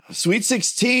Sweet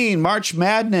 16, March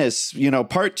Madness,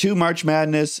 part 2 March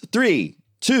Madness. 3,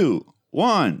 2,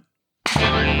 1.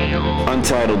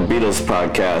 Untitled Beatles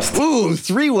Podcast. Ooh,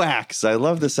 3 whacks. I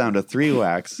love the sound of 3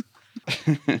 whacks.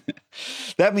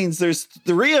 That means there's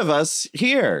 3 of us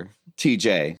here,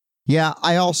 TJ. Yeah,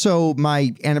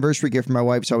 my anniversary gift for my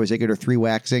wife is always I get her 3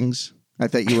 waxings. I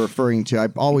thought you were referring to, I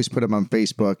always put them on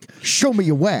Facebook. Show me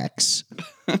your wax.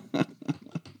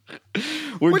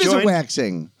 What is a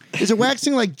waxing? Is a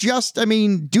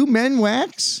waxing do men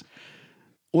wax?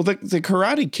 Well, the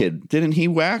Karate Kid, didn't he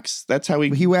wax? That's how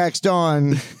he waxed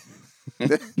on.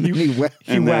 he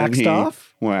waxed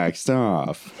off? Waxed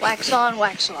off. Wax on,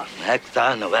 wax off. Wax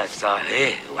on, wax off.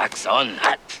 Hey, wax on,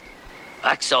 hot.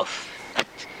 Wax off, hot.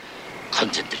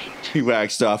 Concentrate. He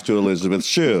waxed off to Elizabeth's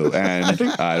shoe, and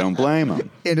I don't blame him.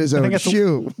 In his own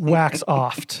shoe. Wax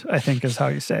offed, I think is how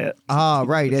you say it. Ah,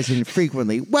 right, as in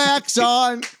frequently. Wax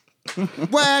on,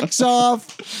 wax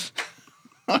off.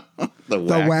 The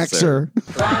waxer.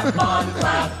 Clap on,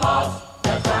 clap off,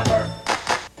 the clapper.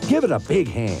 Give it a big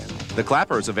hand. The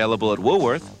Clapper is available at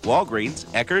Woolworth, Walgreens,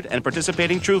 Eckerd, and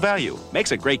participating True Value.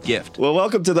 Makes a great gift. Well,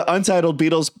 welcome to the Untitled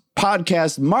Beatles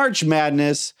Podcast March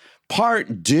Madness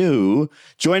Part 2.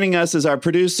 Joining us is our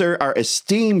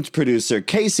esteemed producer,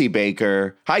 Casey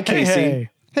Baker. Hi, Casey.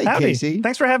 Hey, Casey.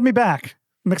 Thanks for having me back.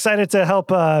 I'm excited to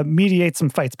help mediate some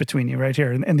fights between you right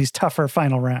here in these tougher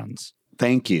final rounds.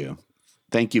 Thank you.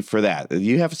 Thank you for that.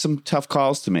 You have some tough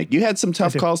calls to make. You had some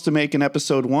tough calls to make in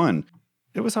episode 1.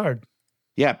 It was hard.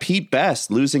 Yeah, Pete Best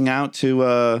losing out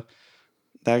to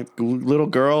that little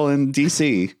girl in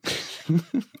D.C.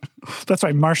 That's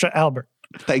right, Marsha Albert.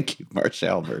 Thank you, Marsha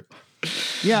Albert.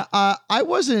 Yeah, I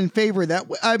wasn't in favor of that.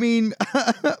 I mean,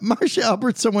 Marsha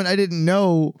Albert's someone I didn't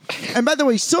know. And by the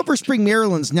way, Silver Spring,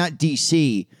 Maryland's not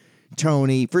D.C.,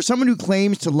 Tony. For someone who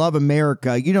claims to love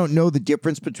America, you don't know the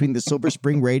difference between the Silver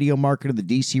Spring radio market and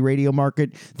the DC radio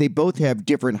market. They both have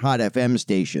different Hot FM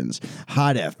stations.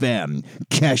 Hot FM,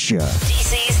 Kesha.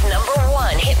 DC's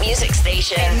 #1 hit music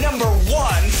station. And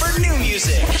 #1 for new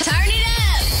music. Turn it up.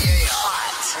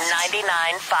 Hot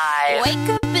 99.5. Wake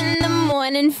up in the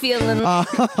morning feeling.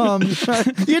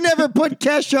 You never put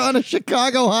Kesha on a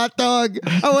Chicago hot dog.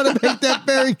 I want to make that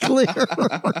very clear.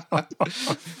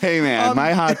 Hey man,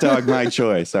 my hot dog, my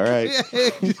choice. All right.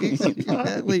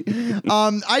 Exactly.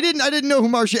 I didn't know who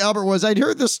Marsha Albert was. I'd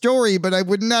heard the story, but I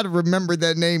would not have remembered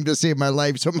that name to save my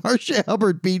life. So Marsha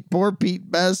Albert beat poor Pete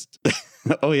Best.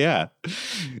 Oh, yeah.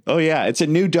 It's a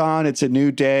new dawn. It's a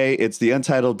new day. It's the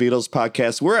Untitled Beatles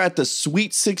Podcast. We're at the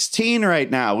Sweet 16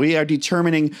 right now. We are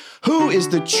determining who is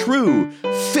the true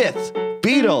 5th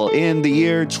Beatle in the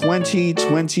year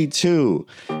 2022.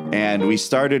 And we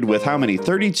started with how many?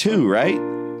 32, right?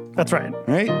 That's right.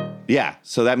 Right? Yeah.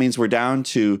 So that means we're down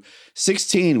to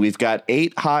 16. We've got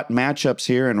 8 hot matchups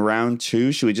here in round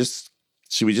 2. Should we just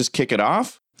kick it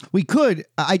off? We could.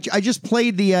 I just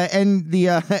played the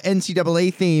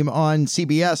NCAA theme on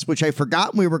CBS, which I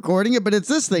forgot when we were recording it, but it's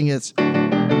this thing. That's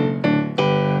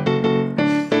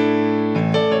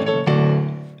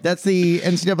the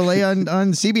NCAA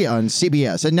on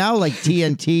CBS. And now like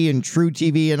TNT and True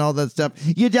TV and all that stuff.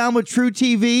 You down with True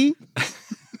TV?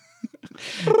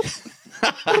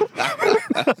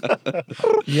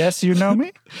 Yes, you know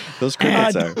me. Those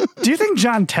credits are. Do you think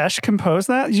John Tesh composed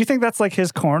that? Do you think that's like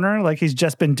his corner? Like he's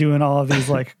just been doing all of these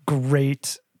like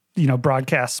great,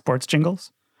 broadcast sports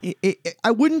jingles?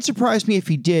 I wouldn't surprise me if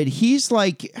he did. He's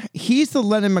the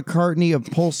Lennon McCartney of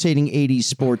pulsating 80s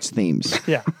sports themes.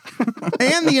 Yeah.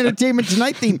 And the Entertainment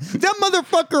Tonight theme. That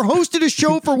motherfucker hosted a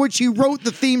show for which he wrote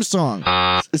the theme song.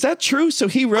 Is that true? So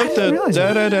he wrote the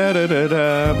da da da da da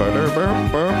da ba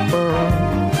ba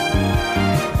ba.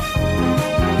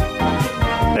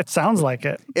 It sounds like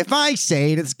it. If I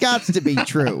say it, it's got to be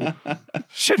true.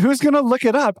 Shit, who's going to look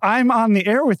it up? I'm on the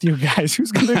air with you guys.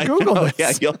 Who's going to Google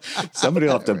this? Yeah, somebody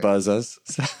will have to buzz us.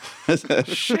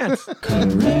 Shit.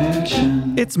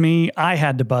 Correction. It's me. I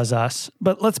had to buzz us.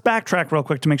 But let's backtrack real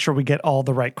quick to make sure we get all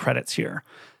the right credits here.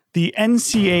 The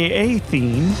NCAA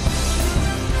theme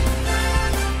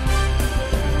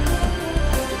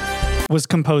was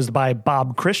composed by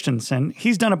Bob Christensen.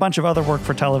 He's done a bunch of other work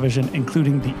for television,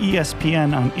 including the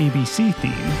ESPN on ABC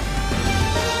theme.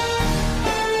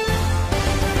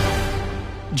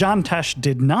 John Tesh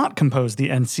did not compose the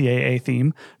NCAA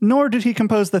theme, nor did he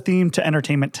compose the theme to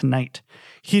Entertainment Tonight.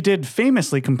 He did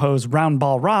famously compose Round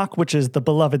Ball Rock, which is the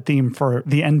beloved theme for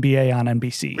the NBA on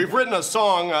NBC. We've written a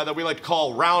song that we like to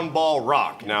call Round Ball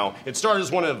Rock. Now, it started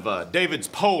as one of David's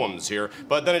poems here,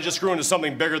 but then it just grew into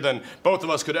something bigger than both of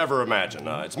us could ever imagine.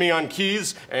 It's me on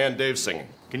keys and Dave singing.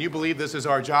 Can you believe this is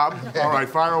our job? All right,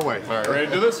 fire away. All right, ready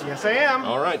to do this? Yes, I am.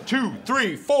 All right, 2,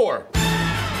 3, 4.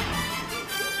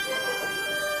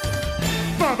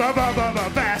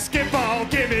 Basketball,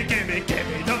 gimme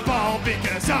the ball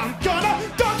because I'm gonna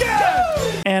dunk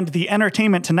it! And the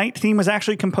Entertainment Tonight theme was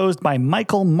actually composed by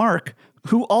Michael Mark,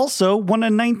 who also won a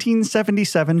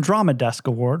 1977 Drama Desk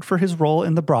Award for his role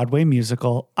in the Broadway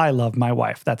musical I Love My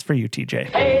Wife. That's for you,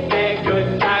 TJ. Hey, hey,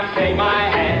 good time, take my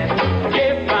hand.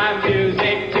 Give my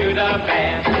music to the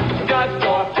band. Dust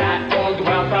off that old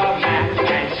welcome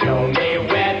mat and show me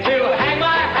where to hang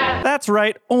my hat. That's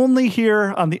right. Only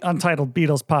here on the Untitled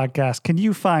Beatles podcast can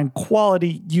you find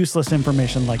quality, useless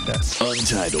information like this.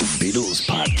 Untitled Beatles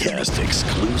podcast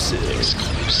exclusive.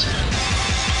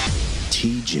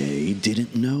 TJ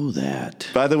didn't know that.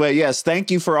 By the way, yes,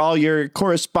 thank you for all your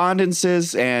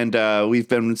correspondences, and we've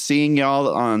been seeing y'all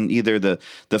on either the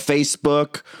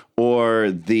Facebook or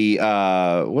the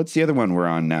what's the other one we're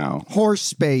on now? Horse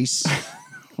Space.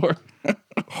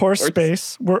 Horse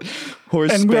Space. We're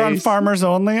on Farmers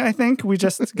Only, I think. We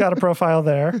just got a profile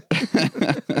there.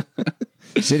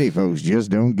 City folks just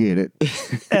don't get it.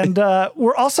 And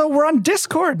we're on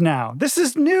Discord now. This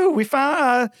is new. We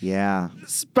found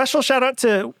special shout out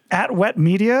to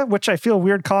 @WetMedia, which I feel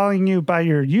weird calling you by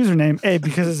your username. A,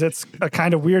 because it's a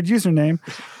kind of weird username.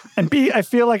 And B, I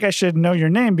feel like I should know your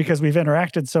name because we've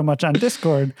interacted so much on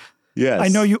Discord. Yes. I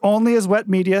know you only as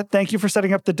WetMedia. Thank you for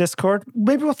setting up the Discord.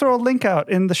 Maybe we'll throw a link out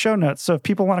in the show notes. So if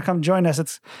people want to come join us,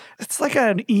 it's like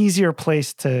an easier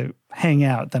place to hang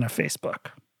out than a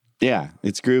Facebook. Yeah,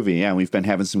 it's groovy. Yeah, we've been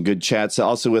having some good chats.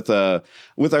 Also with our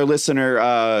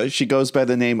listener, she goes by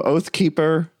the name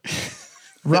Oathkeeper.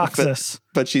 Roxas.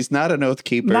 but she's not an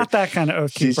Oathkeeper. Not that kind of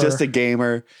Oathkeeper. She's just a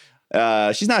gamer.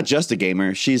 She's not just a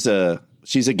gamer. She's a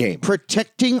gamer.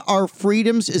 Protecting our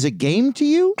freedoms is a game to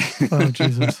you? Oh,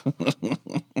 Jesus.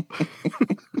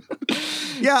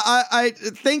 Yeah, I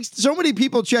thanks. So many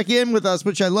people check in with us,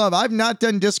 which I love. I've not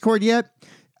done Discord yet.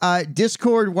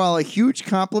 Discord, while a huge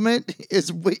compliment,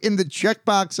 is in the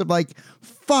checkbox of like,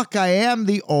 fuck, I am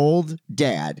the old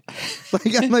dad.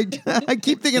 I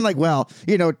keep thinking like, well,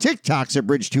 TikTok's a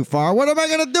bridge too far. What am I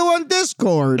going to do on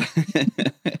Discord?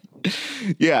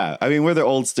 Yeah, I mean, we're the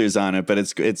oldsters on it, but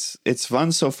it's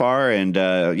fun so far. And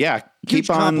keep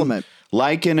on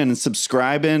liking and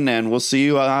subscribing, and we'll see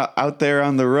you out there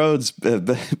on the roads.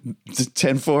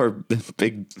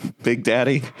 10-4, Big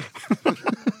Daddy.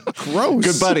 Gross.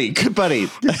 Good buddy. Big Daddy.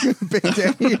 I'm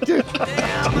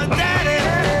a daddy.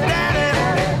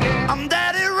 I'm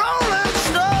daddy rolling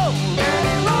stone.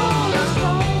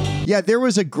 Yeah, there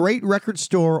was a great record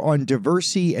store on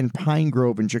Diversey and Pine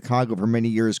Grove in Chicago for many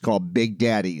years called Big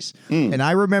Daddy's. And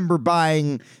I remember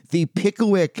buying the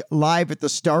Pickwick Live at the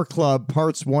Star Club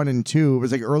parts 1 and 2. It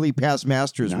was like early past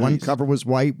masters. Nice. One cover was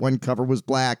white, one cover was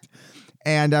black.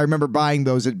 And I remember buying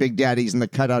those at Big Daddy's in the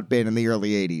cutout bin in the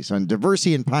early 80s on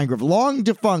Diversey and Pine Grove, long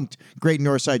defunct Great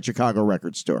Northside Chicago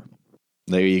record store.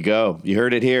 There you go. You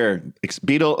heard it here.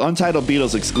 Untitled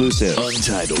Beatles exclusive.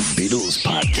 Untitled Beatles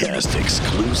podcast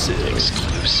exclusive.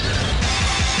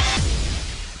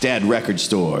 Dead record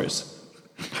stores.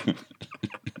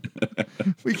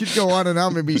 We could go on and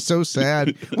on and be so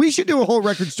sad. We should do a whole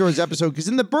record stores episode because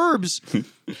in the burbs,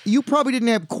 you probably didn't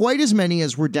have quite as many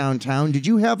as were downtown. Did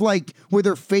you have were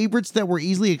there favorites that were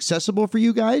easily accessible for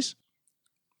you guys?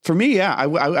 For me, yeah, I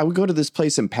would go to this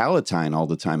place in Palatine all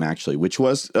the time, actually, which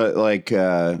was it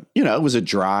was a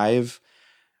drive,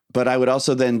 but I would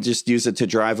also then just use it to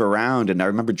drive around. And I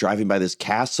remember driving by this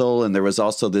castle, and there was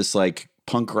also this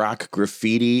punk rock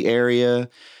graffiti area.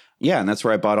 Yeah, and that's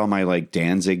where I bought all my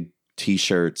Danzig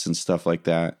T-shirts and stuff like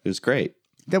that. It was great.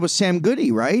 That was Sam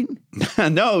Goody, right?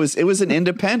 No, it was an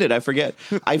independent. I forget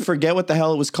what the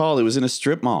hell it was called. It was in a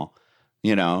strip mall.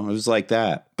 It was like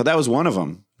that. But that was one of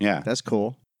them. Yeah, that's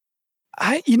cool.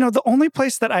 The only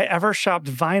place that I ever shopped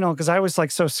vinyl, because I was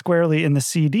so squarely in the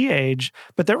CD age,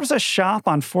 but there was a shop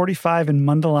on 45 in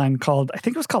Mundelein I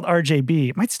think it was called RJB.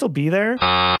 It might still be there.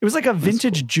 It was like a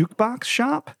vintage jukebox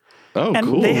shop. Oh, and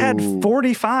cool. They had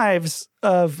 45s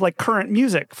of current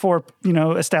music for,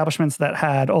 establishments that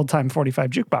had old time 45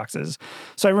 jukeboxes.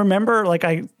 So I remember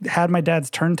I had my dad's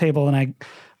turntable, and I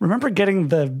remember getting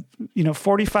the,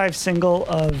 45 single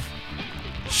of,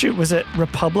 was it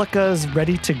Republica's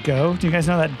Ready to Go? Do you guys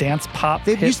know that dance pop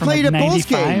hit used from played at 95? Bulls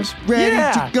games. Ready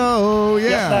to go. Yeah.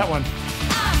 Yep, that one.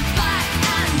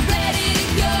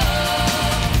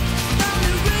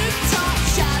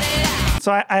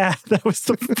 So I that was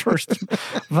the first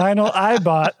vinyl I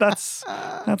bought. That's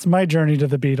my journey to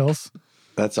the Beatles.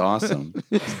 That's awesome.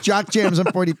 Jock jams on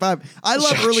 45. I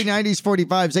love early 90s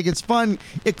 45s. Like, it's fun.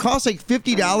 It costs like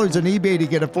 $50 on eBay to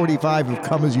get a 45 of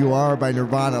Come As You Are by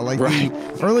Nirvana. Like,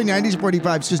 the early 90s 45s,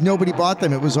 because nobody bought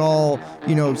them. It was all,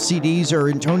 CDs or,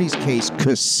 in Tony's case,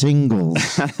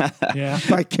 singles. Yeah.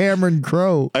 By Cameron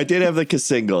Crowe. I did have the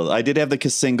single. I did have the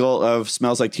single of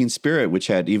Smells Like Teen Spirit, which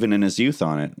had Even in His Youth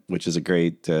on it, which is a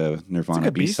great Nirvana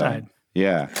good B-side.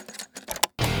 Yeah.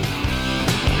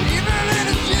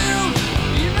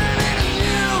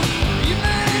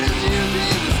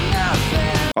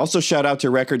 Also, shout out to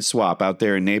Record Swap out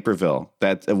there in Naperville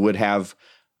that would have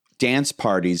dance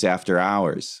parties after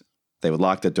hours. They would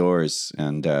lock the doors,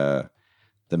 and the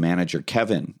manager,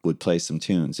 Kevin, would play some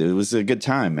tunes. It was a good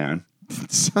time, man.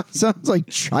 Sounds like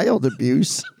child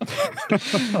abuse.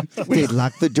 They'd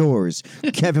lock the doors.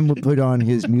 Kevin would put on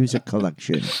his music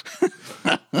collection.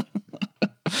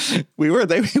 He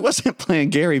wasn't playing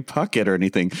Gary Puckett or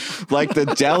anything. Like the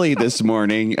deli this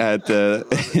morning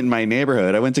in my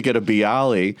neighborhood, I went to get a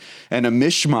Bialy and a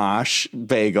Mishmash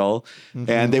bagel,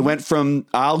 and they went from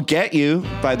I'll Get You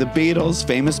by the Beatles,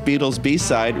 famous Beatles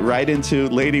B-side, right into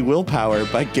Lady Willpower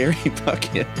by Gary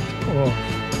Puckett. Oh.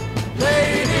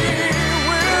 Lady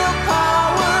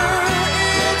Willpower,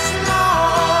 it's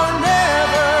now or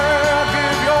never.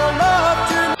 Give your love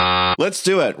to Let's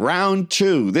do it. Round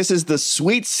 2. This is the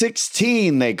Sweet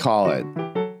 16, they call it.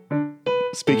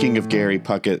 Speaking of Gary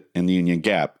Puckett and the Union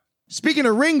Gap. Speaking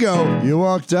of Ringo, you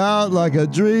walked out like a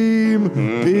dream,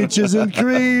 peaches and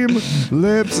cream,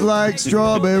 lips like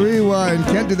strawberry wine.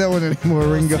 Can't do that one anymore,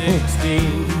 Ringo. 16.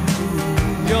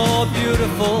 You're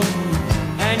beautiful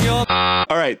and you're...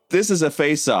 All right, this is a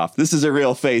face-off. This is a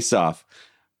real face-off.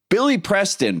 Billy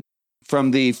Preston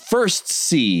from the first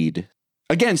seed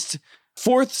against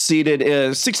fourth seeded,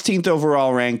 16th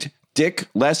overall ranked Dick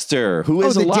Lester, who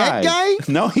is the alive. dead guy?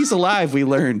 No, he's alive, we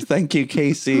learned. Thank you,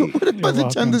 Casey. By the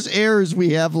time this airs,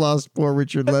 we have lost poor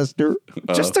Richard Lester.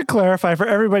 Just to clarify for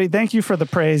everybody, thank you for the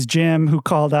praise, Jim, who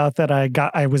called out that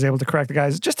I was able to correct the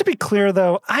guys. Just to be clear,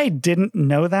 though, I didn't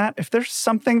know that. If there's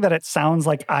something that it sounds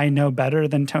like I know better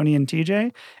than Tony and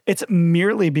TJ, it's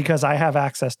merely because I have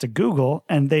access to Google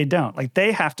and they don't. Like,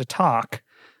 they have to talk.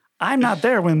 I'm not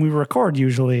there when we record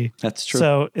usually. That's true.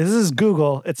 So this is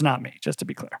Google. It's not me, just to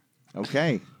be clear.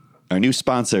 Okay. Our new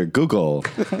sponsor, Google.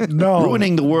 No.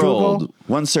 Ruining the world, Google,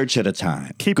 one search at a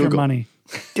time. keep Google. your money.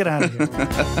 Get out of here.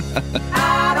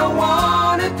 I don't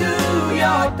want to do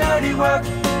your dirty work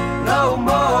no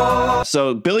more.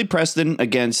 So Billy Preston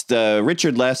against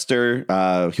Richard Lester,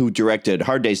 who directed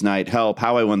Hard Day's Night, Help,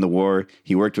 How I Won the War.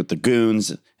 He worked with the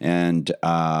Goons, and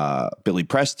Billy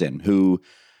Preston, who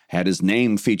had his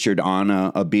name featured on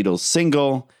a Beatles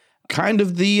single. Kind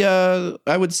of the,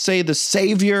 I would say, the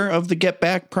savior of the Get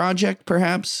Back project,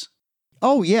 perhaps.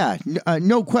 Oh, yeah.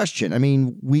 No question. I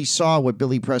mean, we saw what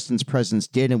Billy Preston's presence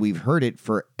did, and we've heard it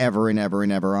forever and ever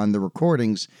and ever on the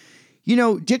recordings.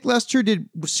 Dick Lester did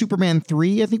Superman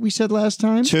 3, I think we said last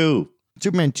time. 2.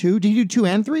 Superman 2? Did you do 2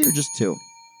 and 3 or just 2?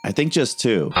 I think just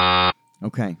 2.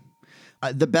 Okay.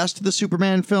 The best of the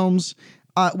Superman films,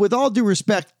 with all due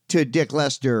respect to Dick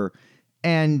Lester,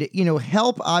 and,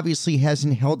 Help obviously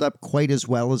hasn't held up quite as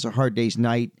well as A Hard Day's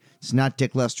Night. It's not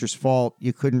Dick Lester's fault.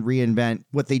 You couldn't reinvent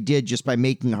what they did just by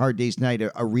making A Hard Day's Night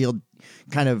a real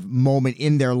kind of moment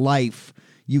in their life.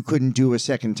 You couldn't do a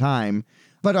second time.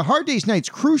 But A Hard Day's Night's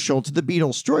crucial to the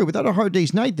Beatles story. Without A Hard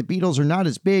Day's Night, the Beatles are not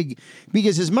as big,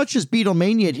 because as much as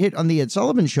Beatlemania had hit on the Ed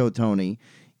Sullivan Show, Tony,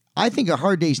 I think A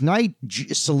Hard Day's Night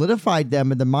solidified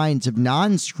them in the minds of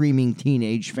non-screaming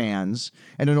teenage fans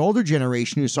and an older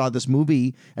generation who saw this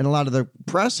movie and a lot of the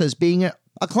press as being a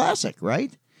classic,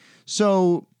 right?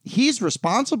 So he's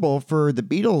responsible for the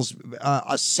Beatles'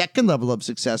 a second level of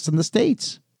success in the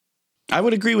States. I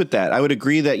would agree with that. I would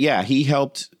agree that, yeah, he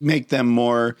helped make them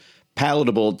more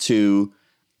palatable to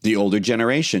the older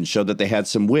generation, showed that they had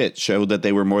some wit, showed that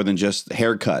they were more than just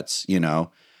haircuts,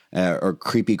 or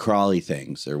creepy crawly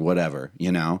things or whatever,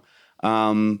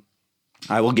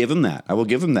 I will give him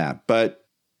that. But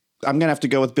I'm going to have to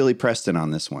go with Billy Preston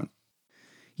on this one.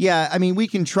 Yeah, I mean, we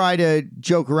can try to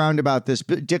joke around about this,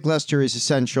 but Dick Lester is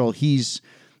essential.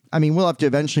 We'll have to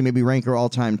eventually maybe rank our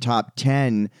all-time top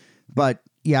 10. But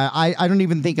yeah, I don't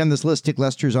even think on this list Dick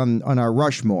Lester's on our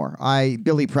Rushmore.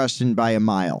 Billy Preston by a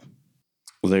mile.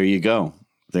 Well, there you go.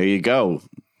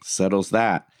 Settles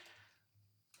that.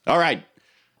 All right.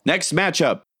 Next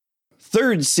matchup,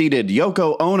 third-seeded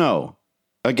Yoko Ono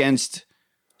against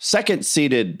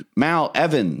second-seeded Mal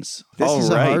Evans. This is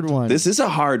a hard one. This is a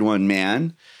hard one,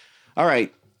 man. All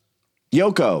right,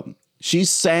 Yoko, she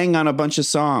sang on a bunch of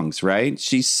songs, right?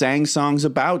 She sang songs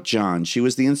about John. She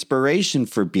was the inspiration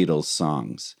for Beatles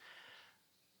songs.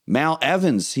 Mal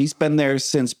Evans, he's been there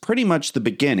since pretty much the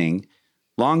beginning.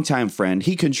 Longtime friend.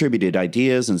 He contributed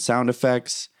ideas and sound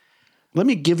effects. Let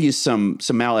me give you some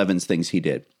Mal Evans things he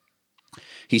did.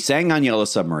 He sang on Yellow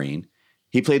Submarine.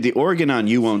 He played the organ on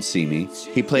You Won't See Me.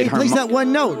 He played plays that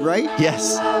one note, right?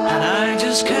 Yes. And I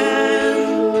just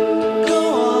can't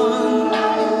go on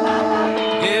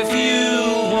if you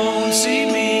won't see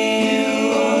me.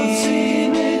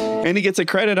 And he gets a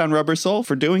credit on Rubber Soul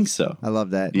for doing so. I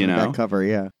love that. You know? That cover,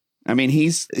 yeah. I mean,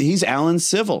 he's Alan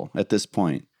Civil at this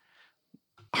point.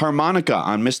 Harmonica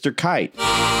on Mr. Kite.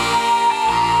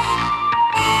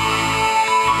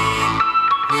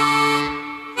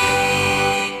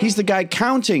 He's the guy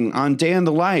counting on Day in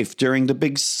the Life during the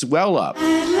big swell up.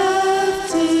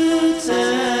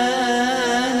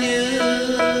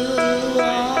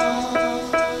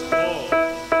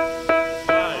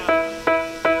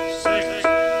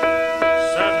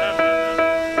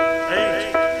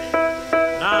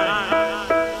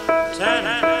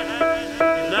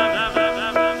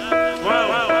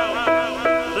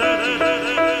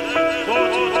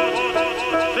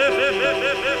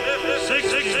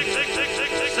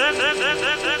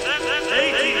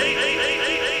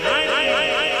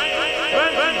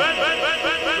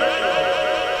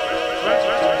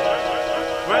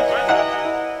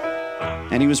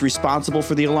 And he was responsible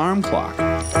for the alarm clock.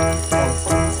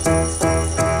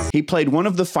 He played one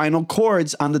of the final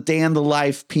chords on the Day in the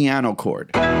Life piano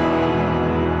chord.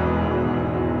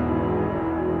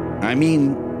 I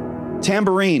mean,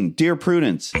 tambourine, Dear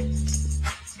Prudence.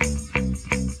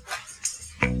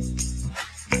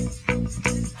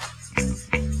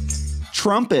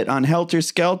 Trumpet on Helter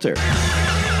Skelter.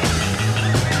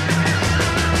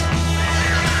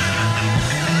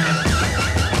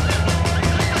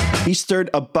 He stirred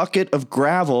a bucket of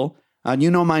gravel on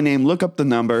You Know My Name, Look Up the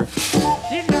Number.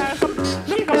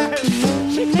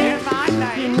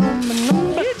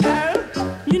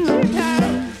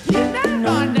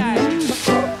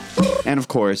 And of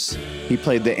course, he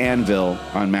played the anvil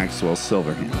on Maxwell's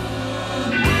Silverhand.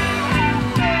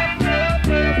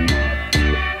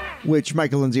 Which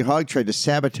Michael Lindsay Hogg tried to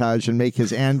sabotage and make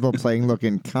his anvil playing look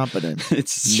incompetent.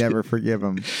 Never forgive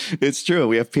him. It's true.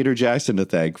 We have Peter Jackson to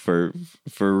thank for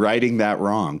righting that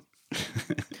wrong.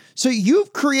 So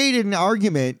you've created an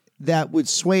argument that would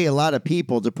sway a lot of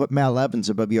people to put Mal Evans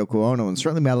above Yoko Ono. And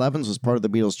certainly Mal Evans was part of the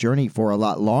Beatles' journey for a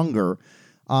lot longer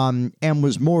and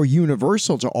was more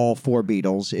universal to all four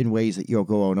Beatles in ways that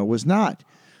Yoko Ono was not.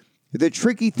 The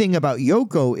tricky thing about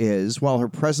Yoko is, while her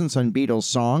presence on Beatles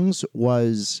songs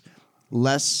was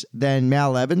less than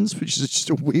Mal Evans, which is just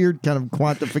a weird kind of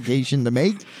quantification to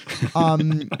make.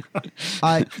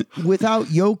 Without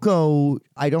Yoko,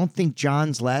 I don't think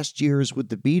John's last years with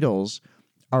the Beatles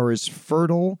are as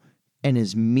fertile and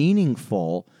as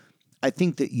meaningful. I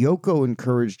think that Yoko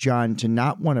encouraged John to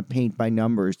not want to paint by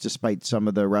numbers despite some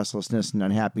of the restlessness and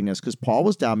unhappiness, because Paul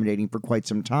was dominating for quite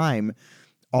some time.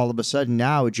 All of a sudden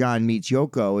now John meets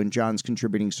Yoko and John's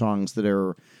contributing songs that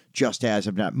are just as,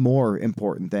 if not more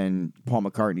important than Paul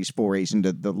McCartney's forays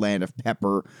into the land of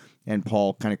pepper and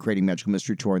Paul kind of creating Magical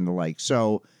Mystery Tour and the like.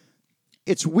 So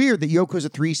it's weird that Yoko's a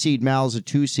 3-seed, Mal's a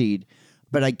 2-seed,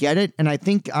 but I get it. And I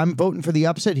think I'm voting for the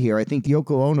upset here. I think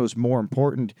Yoko Ono's more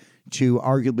important to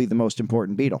arguably the most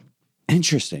important Beatle.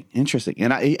 Interesting.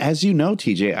 And as you know,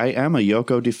 TJ, I am a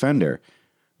Yoko defender.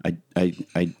 I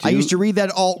used to read that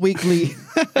Alt Weekly.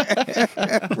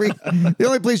 The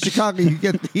only place in Chicago you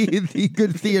get the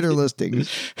good theater listings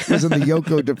was in the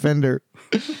Yoko Defender.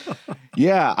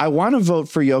 Yeah, I want to vote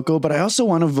for Yoko, but I also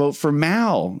want to vote for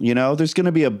Mal. You know, there's going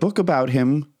to be a book about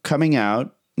him coming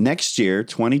out next year,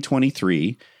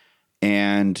 2023,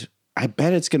 and I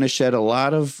bet it's going to shed a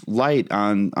lot of light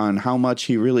on how much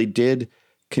he really did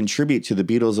contribute to the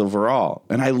Beatles overall.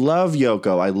 And I love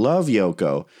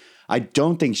Yoko. I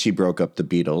don't think she broke up the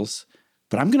Beatles,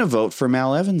 but I'm going to vote for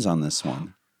Mal Evans on this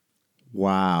one.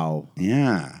 Wow.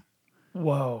 Yeah.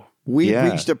 Whoa. We've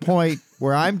reached a point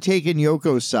where I'm taking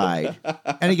Yoko's side.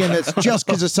 And again, that's just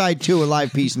because of side 2, a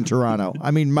live piece in Toronto.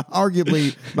 I mean,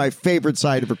 arguably my favorite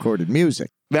side of recorded music.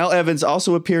 Mal Evans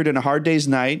also appeared in A Hard Day's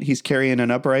Night. He's carrying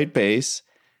an upright bass.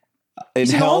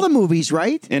 He's in all the movies,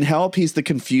 right? In Help, he's the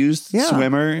confused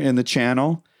swimmer in the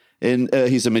channel. And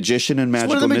he's a magician in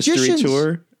Magical Mystery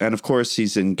Tour. And of course,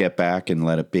 he's in Get Back and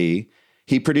Let It Be.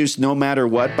 He produced No Matter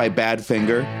What by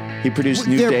Badfinger. He produced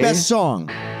New Day. Their best song.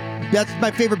 That's my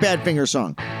favorite Badfinger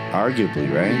song.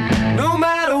 Arguably, right? No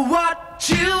matter what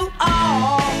you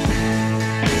are,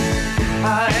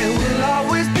 I will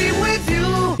always be with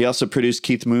you. He also produced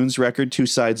Keith Moon's record, Two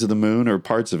Sides of the Moon, or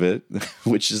parts of it,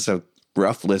 which is a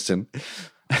rough listen.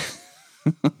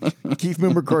 Keith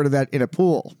Moon recorded that in a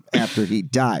pool after he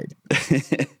died.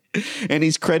 And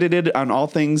he's credited on All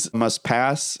Things Must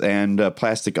Pass and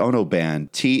Plastic Ono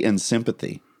Band, Tea and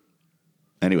Sympathy.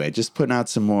 Anyway, just putting out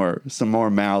some more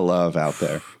Mal love out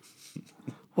there.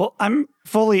 Well, I'm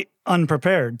fully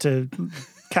unprepared to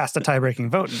cast a tie-breaking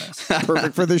vote in this.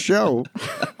 Perfect for the show.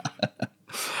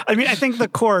 I mean, I think the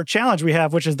core challenge we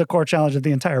have, which is the core challenge of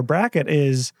the entire bracket,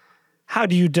 is how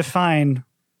do you define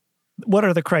what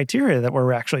are the criteria that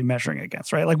we're actually measuring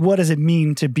against, right? Like, what does it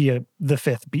mean to be the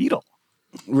fifth Beatle?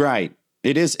 Right.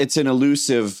 It's an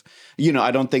elusive,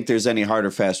 I don't think there's any hard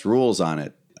or fast rules on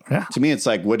it. Yeah. To me, it's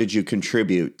like, what did you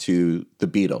contribute to the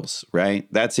Beatles, right?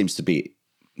 That seems to be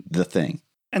the thing.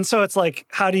 And so it's like,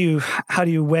 how do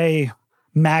you weigh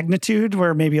magnitude,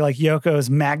 where maybe like Yoko's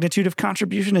magnitude of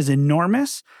contribution is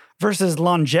enormous versus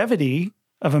longevity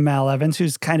of a Mal Evans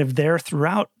who's kind of there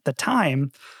throughout the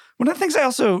time. One of the things I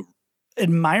also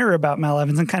admire about Mal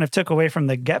Evans and kind of took away from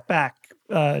the Get Back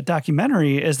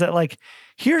documentary is that, like,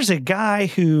 here's a guy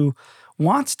who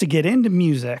wants to get into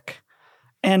music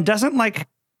and doesn't like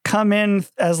come in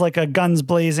as like a guns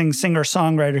blazing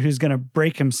singer-songwriter who's going to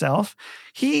break himself.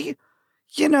 He,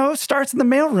 starts in the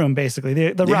mailroom, basically,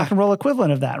 the rock and roll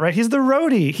equivalent of that, right? He's the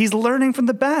roadie. He's learning from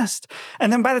the best.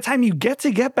 And then by the time you get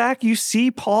to Get Back, you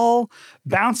see Paul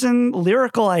bouncing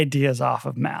lyrical ideas off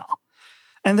of Mal.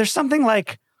 And there's something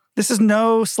like, this is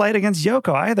no slight against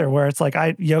Yoko either, where it's like,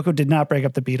 Yoko did not break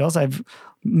up the Beatles. I've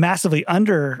massively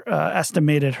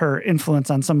underestimated her influence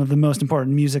on some of the most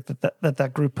important music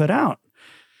that group put out.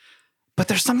 But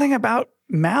there's something about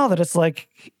Mal that it's like,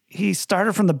 he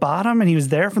started from the bottom and he was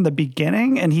there from the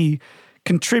beginning and he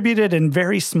contributed in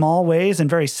very small ways and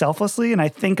very selflessly. And I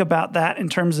think about that in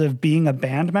terms of being a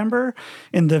band member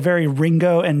in the very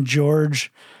Ringo and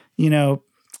George,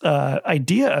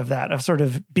 idea of that, of sort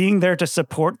of being there to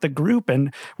support the group.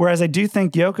 And whereas I do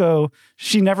think Yoko,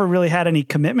 she never really had any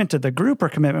commitment to the group. Her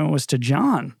commitment was to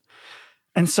John.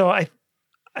 And so I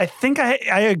think I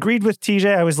agreed with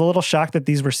TJ. I was a little shocked that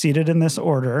these were seated in this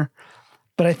order,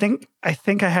 but I think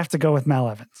I have to go with Mal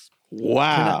Evans.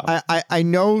 Wow. I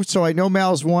know. So I know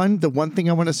Mal's one. The one thing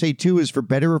I want to say too is, for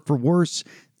better or for worse,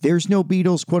 there's no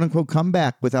Beatles quote unquote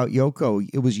comeback without Yoko.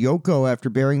 It was Yoko after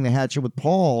burying the hatchet with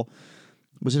Paul.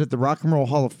 Was it at the Rock and Roll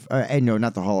Hall of no,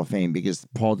 not the Hall of Fame, because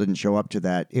Paul didn't show up to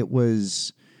that. It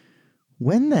was,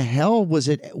 when the hell was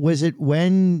it? Was it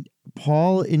when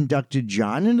Paul inducted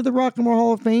John into the Rock and Roll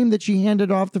Hall of Fame that she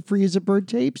handed off the Free as a Bird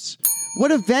tapes?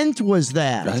 What event was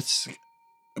that?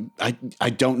 I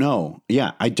don't know.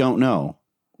 Yeah, I don't know.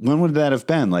 When would that have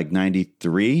been? Like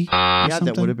 93? Yeah,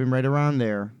 that would have been right around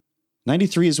there.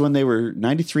 93 is when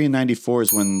 93 and 94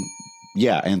 is when,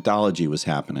 Anthology was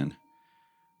happening.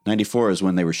 94 is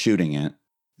when they were shooting it.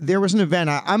 There was an event.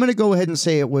 I'm going to go ahead and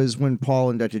say it was when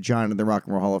Paul inducted John in the Rock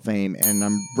and Roll Hall of Fame, and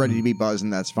I'm ready to be buzzing.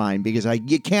 That's fine, because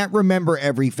you can't remember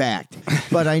every fact,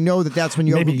 but I know that's when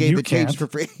Yoko gave the tapes for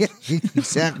free.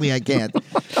 Exactly, I can't.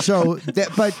 So,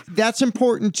 but that's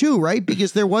important too, right?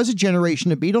 Because there was a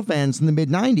generation of Beatle fans in the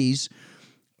mid-90s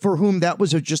for whom that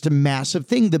was just a massive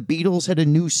thing. The Beatles had a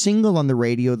new single on the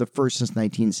radio, the first since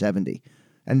 1970,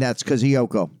 and that's because of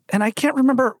Yoko. And I can't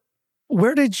remember,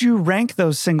 where did you rank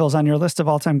those singles on your list of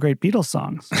all-time great Beatles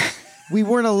songs? We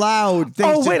weren't allowed.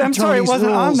 I'm sorry. It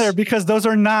wasn't on there because those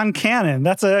are non-canon.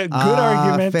 That's a good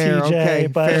argument, fair, TJ, okay,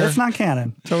 but fair. it's not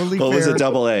canon. Totally Well, fair. it was a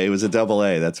double A. It was a double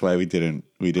A. That's why we didn't.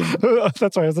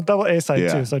 That's right. It was a double A side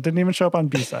too, so it didn't even show up on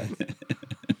B side.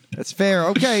 That's fair.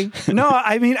 Okay. No,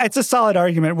 I mean, it's a solid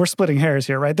argument. We're splitting hairs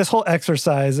here, right? This whole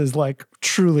exercise is like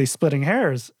truly splitting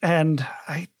hairs. And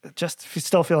I just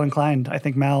still feel inclined. I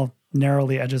think Mal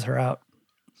narrowly edges her out.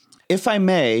 If I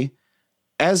may,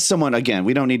 as someone, again,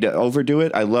 we don't need to overdo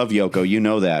it. I love Yoko, you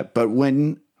know that. But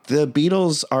when the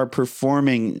Beatles are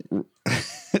performing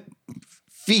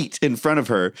feet in front of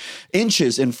her,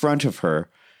 inches in front of her,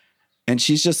 and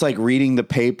she's just like reading the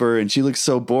paper and she looks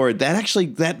so bored,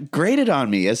 that grated on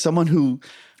me as someone who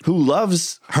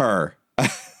loves her.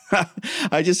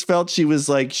 I just felt she was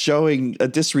like showing a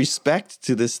disrespect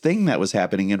to this thing that was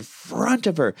happening in front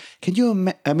of her. Can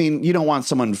you I mean, you don't want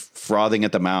someone frothing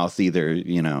at the mouth either,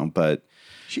 but...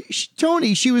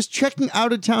 Tony, she was checking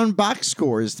out-of-town box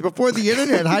scores before the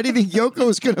internet. How do you think Yoko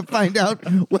was going to find out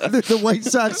whether the White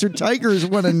Sox or Tigers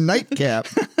won a nightcap?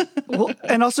 Well,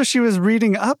 and also she was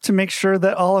reading up to make sure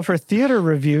that all of her theater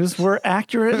reviews were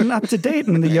accurate and up to date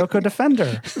in the Yoko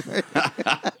Defender.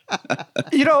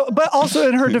 But also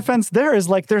in her defense, there's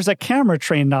a camera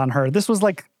trained on her. This was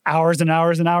like hours and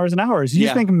hours and hours and hours.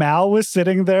 You think Mal was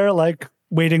sitting there like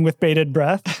waiting with bated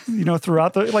breath,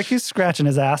 throughout like he's scratching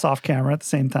his ass off camera at the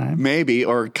same time. Maybe,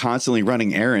 or constantly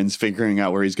running errands, figuring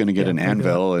out where he's going to get an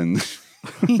anvil and,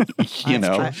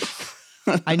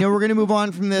 I know we're going to move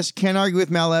on from this. Can't argue with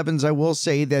Mal Evans. I will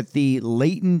say that the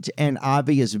latent and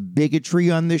obvious bigotry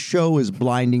on this show is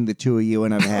blinding the two of you,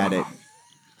 and I've had it.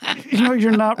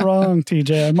 You're not wrong,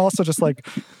 TJ. I'm also just like,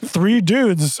 3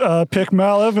 dudes pick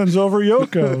Mal Evans over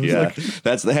Yoko. Yeah, Like,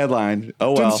 that's the headline.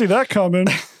 Oh, well. didn't see that coming.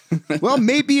 Well,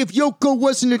 maybe if Yoko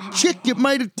wasn't a chick, it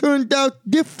might have turned out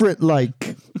different.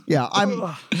 Like, yeah, I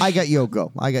got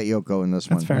Yoko. I got Yoko in this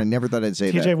one. fair. I never thought I'd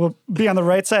say TJ that. will be on the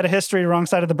right side of history, wrong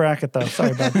side of the bracket, though.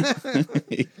 Sorry, bud.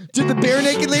 Did the Bare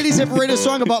Naked Ladies ever write a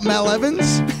song about Mal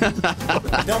Evans?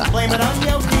 Don't blame it on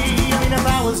Yoki. I mean, if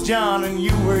I was John and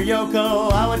you were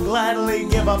Yoko, I would gladly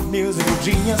give up musical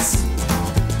genius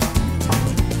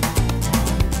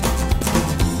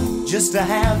just to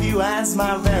have you as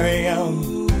my very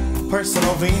own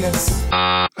personal Venus.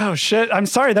 Oh, shit. I'm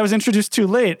sorry. That was introduced too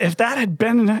late. If that had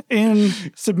been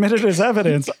submitted as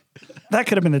evidence, that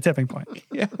could have been the tipping point.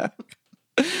 Yeah.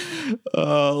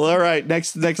 All right.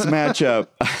 Next matchup.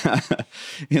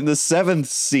 In the 7th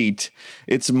seat,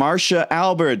 it's Marsha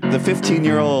Albert, the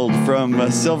 15-year-old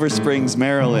from Silver Springs,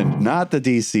 Maryland, not the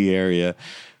D.C. area,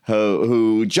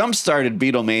 who jump-started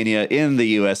Beatlemania in the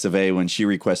U.S. of A. when she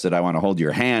requested I Want to Hold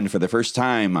Your Hand for the first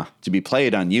time to be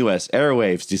played on U.S.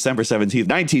 airwaves December 17th,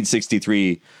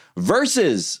 1963,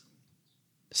 versus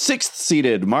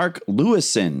 6th-seeded Mark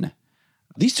Lewison.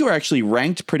 These two are actually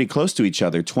ranked pretty close to each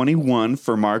other. 21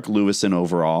 for Mark Lewison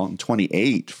overall, and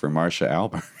 28 for Marsha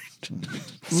Albert.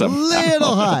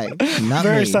 Little high. Not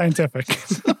Very me. scientific.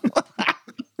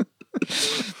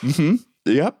 Mm-hmm.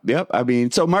 Yep. I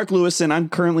mean, so Mark Lewison, I'm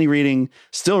currently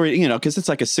still reading, because it's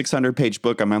like a 600-page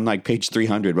book. I'm on like page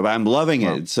 300, but I'm loving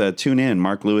it. It's tune in,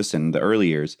 Mark Lewison, the early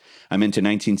years. I'm into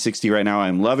 1960 right now.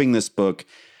 I'm loving this book.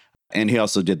 And he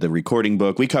also did the recording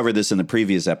book. We covered this in the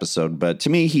previous episode, but to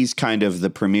me, he's kind of the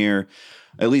premier,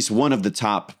 at least one of the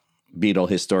top Beatle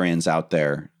historians out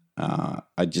there. I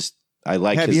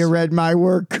like Have you read my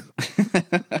work?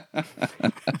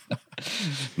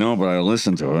 No, but I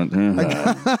listened to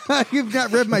it. You've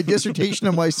not read my dissertation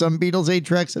on why some Beatles 8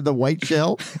 tracks have the white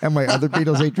shell and why other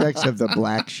Beatles 8 tracks have the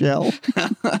black shell.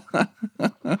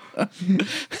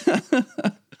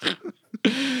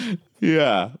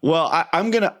 Yeah. Well,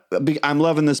 I'm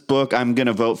loving this book. I'm going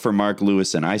to vote for Mark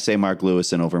Lewison. I say Mark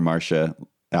Lewison over Marsha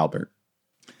Albert.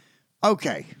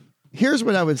 Okay. Here's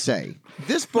what I would say.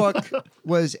 This book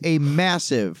was a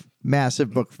massive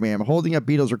book for me. I'm holding up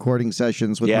Beatles recording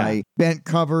sessions with my bent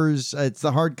covers. It's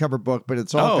the hardcover book, but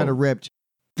it's all kind of ripped.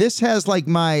 This has like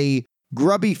my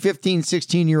grubby 15,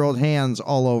 16-year-old hands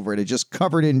all over it. It's just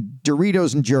covered in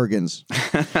Doritos and Jergens.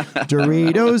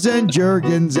 Doritos and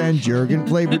Jergens and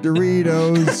Jergen-flavored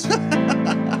Doritos.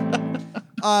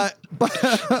 Our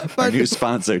new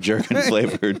sponsor,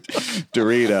 Jergen-flavored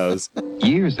Doritos.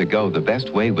 Years ago, the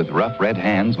best way with rough red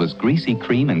hands was greasy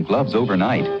cream and gloves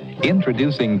overnight.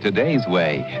 Introducing today's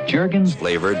way, Jergens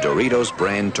flavored Doritos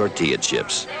brand tortilla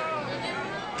chips.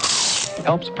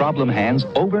 Helps problem hands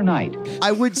overnight.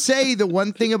 I would say the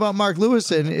one thing about Mark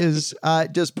Lewison is,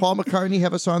 does Paul McCartney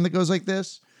have a song that goes like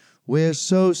this? We're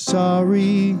so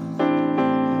sorry,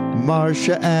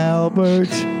 Marsha Albert.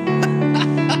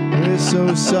 We're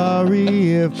so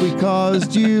sorry if we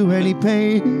caused you any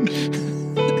pain.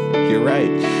 You're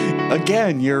right.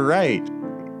 Again, you're right.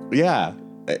 Yeah,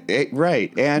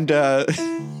 right. And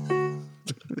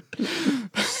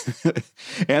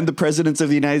and the presidents of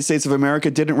the United States of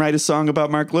America didn't write a song about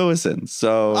Mark Lewison.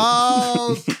 So,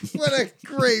 oh, what a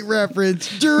great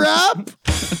reference! Drop.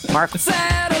 Mark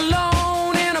Sat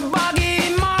alone in a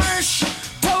boggy marsh,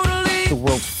 totally the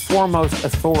world's foremost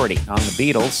authority on the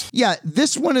Beatles. Yeah,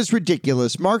 this one is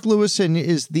ridiculous. Mark Lewison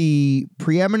is the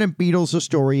preeminent Beatles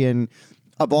historian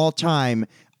of all time.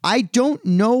 I don't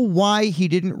know why he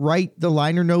didn't write the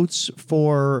liner notes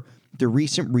for the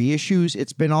recent reissues.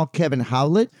 It's been all Kevin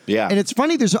Howlett. Yeah. And it's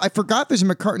funny, I forgot there's a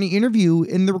McCartney interview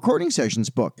in the recording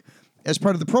sessions book as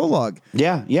part of the prologue.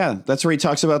 Yeah. That's where he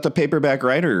talks about the paperback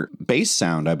writer bass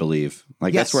sound, I believe.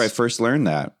 That's where I first learned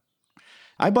that.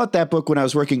 I bought that book when I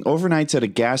was working overnights at a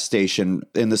gas station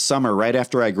in the summer right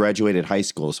after I graduated high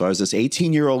school. So I was this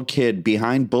 18-year-old kid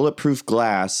behind bulletproof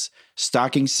glass,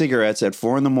 stocking cigarettes at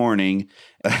 4 a.m,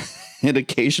 and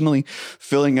occasionally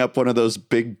filling up one of those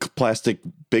big plastic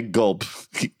big gulp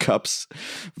cups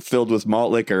filled with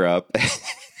malt liquor up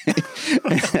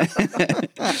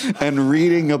and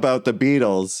reading about the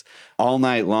Beatles all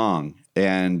night long.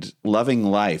 and loving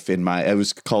life it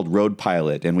was called Road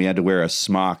Pilot, and we had to wear a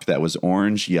smock that was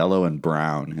orange, yellow, and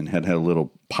brown, and had a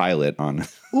little pilot on.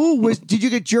 Ooh, did you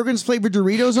get Jergens flavored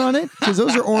Doritos on it? Because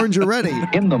those are orange already.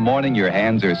 In the morning, your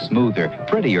hands are smoother,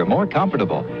 prettier, more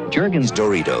comfortable. Jergens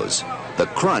Doritos. The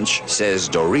crunch says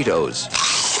Doritos.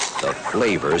 The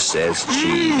flavor says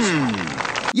cheese.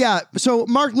 Yeah, so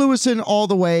Mark Lewison all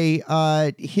the way.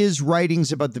 His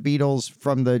writings about the Beatles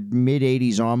from the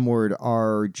mid-'80s onward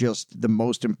are just the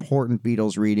most important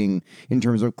Beatles reading in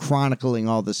terms of chronicling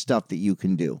all the stuff that you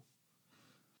can do.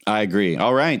 I agree.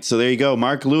 All right, so there you go,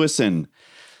 Mark Lewison.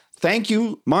 Thank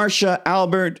you, Marcia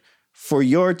Albert, for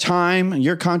your time,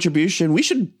 your contribution. We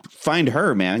should find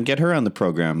her, man, get her on the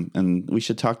program, and we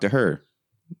should talk to her,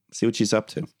 see what she's up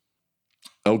to.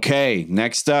 Okay,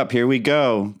 next up, here we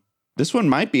go. This one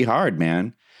might be hard,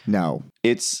 man. No.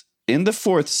 It's in the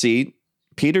 4th seat,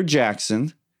 Peter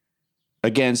Jackson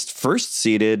against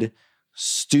first-seeded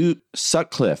Stu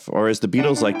Sutcliffe, or as the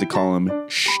Beatles like to call him,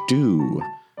 Stu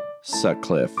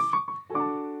Sutcliffe.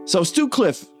 So Stu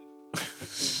Cliff.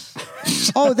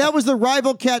 Oh, that was the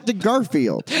rival cat to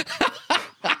Garfield.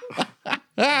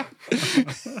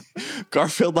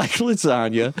 Garfield like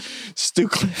lasagna.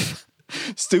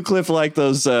 Stu Cliff like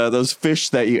those fish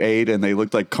that you ate and they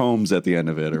looked like combs at the end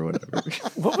of it or whatever.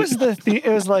 What was the theme?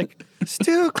 It was like,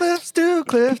 Stu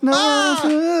Cliff,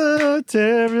 no,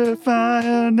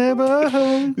 terrifying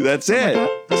neighborhood. That's it.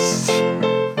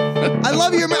 I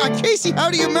love you. Casey, how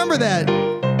do you remember that?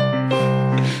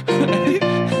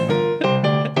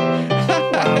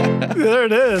 There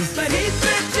it is. But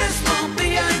hatred just won't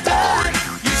be undone.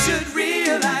 You should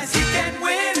realize he can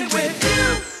win it with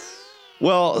you.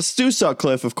 Well, Stu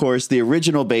Sutcliffe, of course, the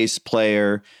original bass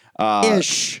player.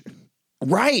 Ish.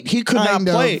 Right. He could not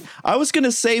play. I was going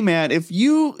to say, man, if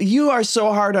you are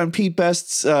so hard on Pete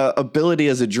Best's ability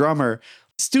as a drummer,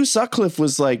 Stu Sutcliffe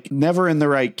was like never in the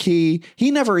right key.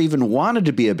 He never even wanted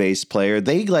to be a bass player.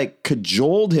 They like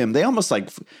cajoled him. They almost like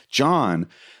John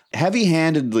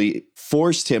heavy-handedly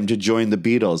forced him to join the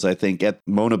Beatles, I think, at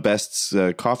Mona Best's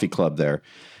coffee club there.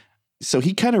 So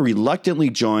he kind of reluctantly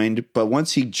joined, but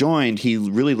once he joined, he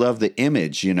really loved the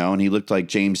image, and he looked like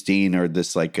James Dean or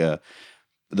this like the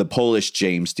Polish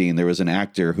James Dean. There was an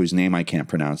actor whose name I can't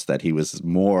pronounce that he was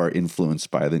more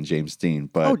influenced by than James Dean.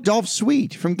 But Dolph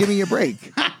Sweet from Give Me a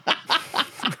Break.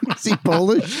 Is he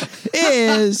Polish?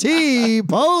 Is he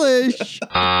Polish?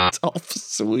 Dolph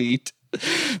Sweet.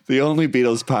 The only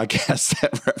Beatles podcast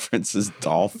that references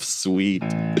Dolph Sweet.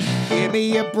 Give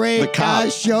me a break, I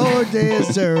sure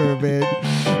deserve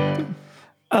it.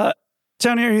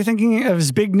 Tony, are you thinking of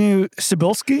Zbigniew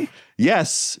Cybulski?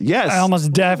 Yes. I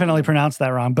almost definitely pronounced that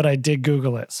wrong, but I did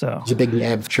Google it, so.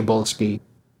 Zbigniew Cybulski.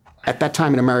 At that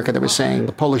time in America, they were saying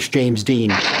the Polish James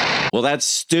Dean. Well, that's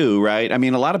Stu, right? I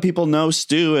mean, a lot of people know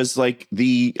Stu as like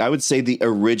I would say the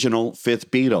original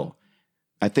fifth Beatle.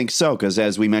 I think so, because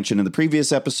as we mentioned in the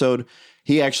previous episode,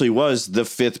 he actually was the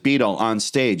fifth Beatle on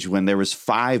stage when there was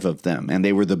 5 of them, and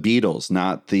they were the Beatles,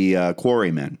 not the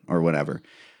Quarrymen or whatever.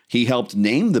 He helped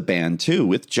name the band, too,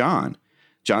 with John.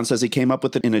 John says he came up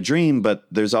with it in a dream, but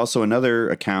there's also another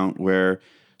account where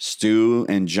Stu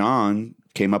and John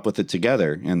came up with it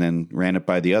together and then ran it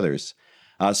by the others.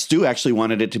 Stu actually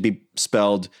wanted it to be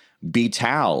spelled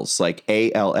Beatals, like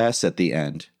ALS at the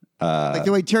end. Like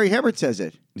the way Terry Hebert says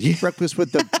it. Yeah. Breakfast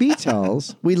with the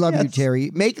Beatles. We love you,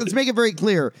 Terry. Let's make it very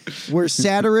clear. We're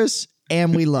satirists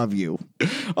and we love you.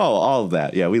 Oh, all of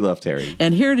that. Yeah, we love Terry.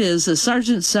 And here it is, a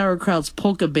Sergeant Sauerkraut's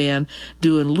polka band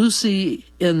doing Lucy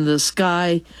in the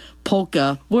Sky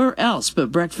polka. Where else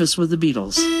but Breakfast with the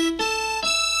Beatles?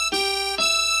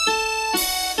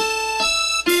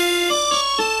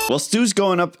 Well, Stu's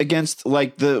going up against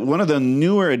like one of the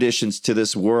newer additions to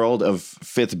this world of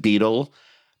fifth Beatle,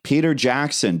 Peter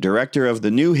Jackson, director of the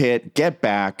new hit Get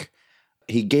Back.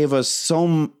 He gave us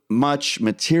so much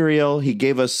material. He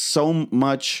gave us so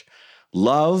much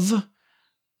love.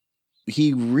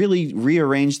 He really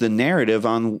rearranged the narrative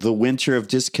on the winter of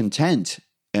discontent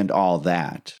and all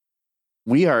that.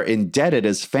 We are indebted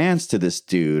as fans to this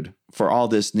dude for all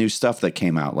this new stuff that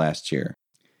came out last year.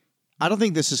 I don't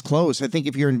think this is close. I think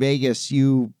if you're in Vegas,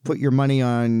 you put your money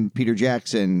on Peter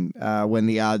Jackson when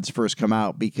the odds first come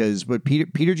out, because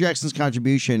Peter Jackson's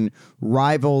contribution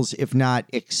rivals, if not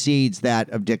exceeds, that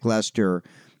of Dick Lester,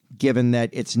 given that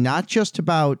it's not just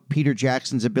about Peter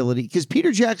Jackson's ability, because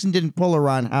Peter Jackson didn't pull a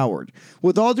Ron Howard.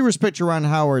 With all due respect to Ron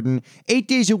Howard, and 8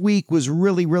 days a week was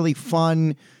really, really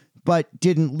fun, but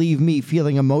didn't leave me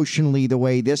feeling emotionally the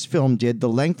way this film did. The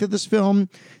length of this film,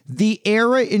 the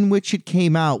era in which it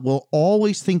came out, will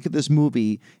always think of this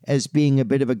movie as being a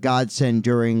bit of a godsend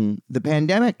during the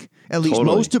pandemic. At least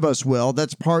most of us will.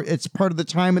 It's part of the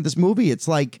time of this movie. It's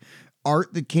like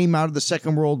art that came out of the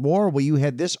Second World War, where you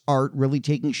had this art really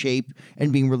taking shape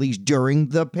and being released during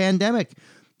the pandemic.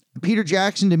 Peter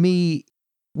Jackson, to me,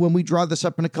 when we draw this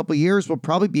up in a couple of years, will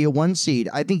probably be a 1 seed.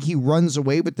 I think he runs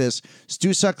away with this.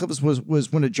 Stu Sutcliffe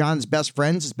was one of John's best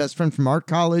friends, his best friend from art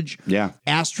college. Yeah.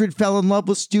 Astrid fell in love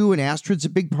with Stu, and Astrid's a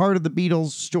big part of the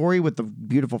Beatles story with the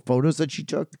beautiful photos that she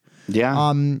took.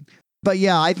 Yeah. But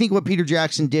yeah, I think what Peter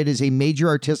Jackson did is a major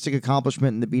artistic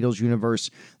accomplishment in the Beatles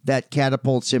universe that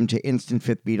catapults him to instant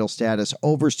fifth Beatle status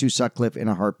over Stu Sutcliffe in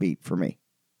a heartbeat for me.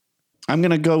 I'm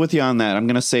going to go with you on that. I'm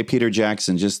going to say Peter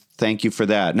Jackson. Just thank you for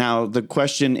that. Now, the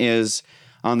question is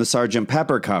on the Sgt.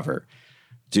 Pepper cover,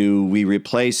 do we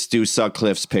replace Stu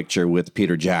Sutcliffe's picture with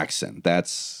Peter Jackson?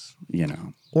 That's,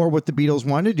 Or what the Beatles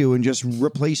want to do and just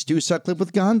replace Stu Sutcliffe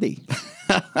with Gandhi.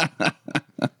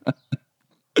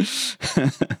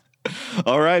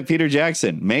 All right, Peter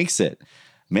Jackson makes it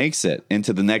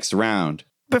into the next round.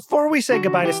 Before we say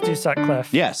goodbye to Stu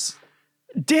Sutcliffe. Yes.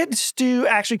 Did Stu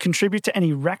actually contribute to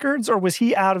any records, or was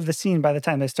he out of the scene by the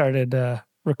time they started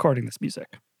recording this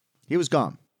music? He was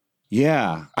gone.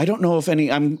 Yeah. I don't know if any,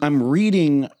 I'm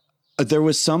reading, there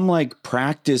was some like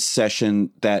practice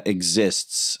session that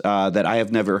exists that I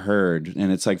have never heard.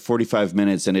 And it's like 45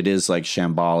 minutes and it is like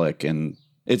shambolic. And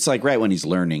it's like right when he's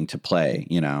learning to play,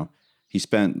 He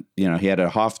spent, he had a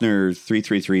Hofner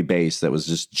 333 bass that was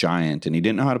just giant and he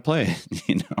didn't know how to play,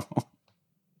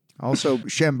 Also,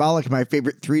 Shambolic, my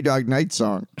favorite Three Dog Night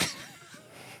song.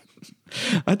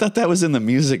 I thought that was in The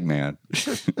Music Man.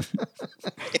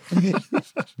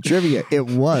 Trivia, it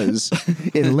was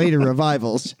in later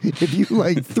revivals. If you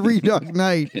like Three Dog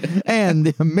Night and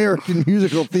the American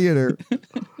Musical Theater.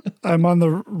 I'm on the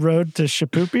road to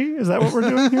Shipoopi. Is that what we're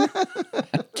doing here?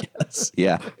 Yes.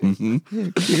 Yeah.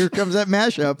 Mm-hmm. Here comes that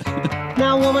mashup.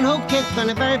 Now, a woman who kissed on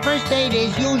the very first date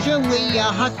is usually a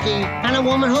hussy. And a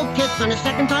woman who kissed on the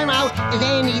second time out is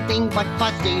anything but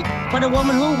fussy. But a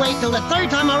woman who waits till the third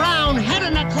time around, head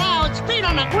in the clouds, feet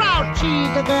on the ground,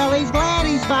 she's the girl he's glad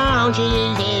he's found.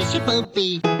 She's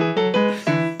Shipoopi.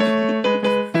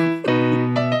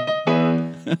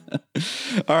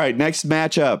 All right, next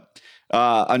matchup.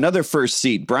 Another first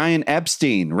seed, Brian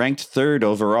Epstein, ranked third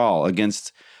overall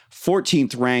against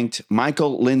 14th ranked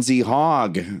Michael Lindsay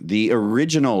Hogg, the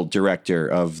original director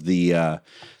of the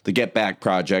Get Back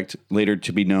project, later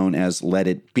to be known as Let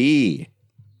It Be.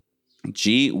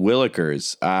 G.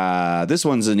 Willikers. This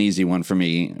one's an easy one for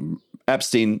me.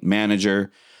 Epstein,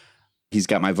 manager. He's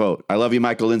got my vote. I love you,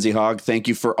 Michael Lindsay Hogg. Thank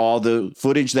you for all the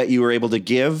footage that you were able to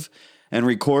give and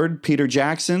record, Peter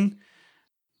Jackson.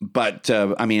 But,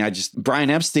 Brian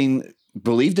Epstein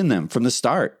believed in them from the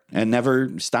start and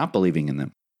never stopped believing in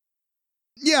them.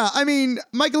 Yeah,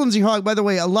 Michael Lindsay Hogg, by the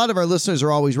way, a lot of our listeners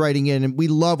are always writing in, and we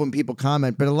love when people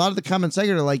comment, but a lot of the comments I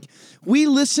get are like, we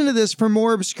listen to this for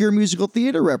more obscure musical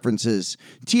theater references.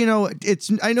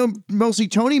 I know mostly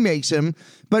Tony makes him,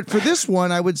 but for this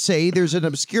one, I would say there's an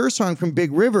obscure song from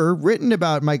Big River written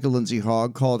about Michael Lindsay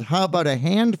Hogg called How About a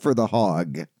Hand for the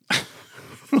Hog?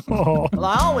 Well,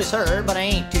 I always heard, but I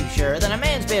ain't too sure, that a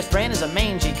man's best friend is a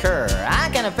mangy cur. I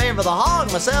kind of favor the hog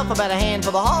myself, about a hand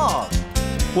for the hog.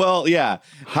 Well, yeah.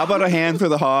 How about a hand for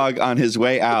the hog on his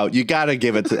way out? You got to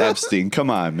give it to Epstein. Come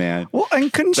on, man. Well,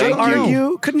 and couldn't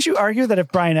you argue that if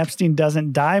Brian Epstein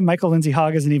doesn't die, Michael Lindsay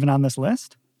Hogg isn't even on this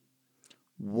list?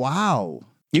 Wow.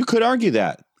 You could argue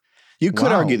that. You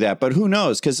could argue that, but who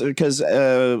knows? Because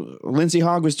Lindsay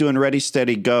Hogg was doing Ready,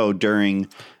 Steady, Go during,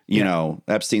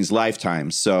 Epstein's lifetime.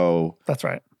 So that's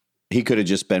right. He could have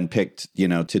just been picked,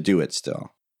 to do it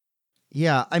still.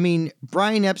 Yeah.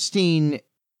 Brian Epstein,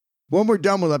 when we're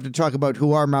done, we'll have to talk about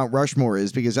who our Mount Rushmore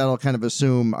is, because that'll kind of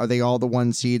assume, are they all the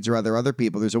 1 seeds or are there other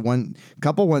people? There's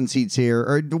couple 1 seeds here,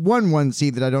 or one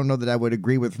seed that I don't know that I would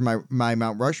agree with for my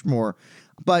Mount Rushmore.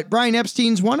 But Brian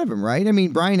Epstein's one of them, right?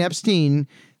 Brian Epstein,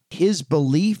 his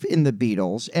belief in the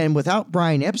Beatles, and without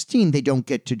Brian Epstein, they don't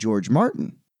get to George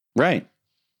Martin. Right.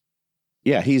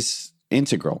 Yeah, he's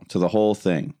integral to the whole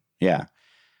thing. Yeah.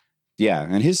 Yeah,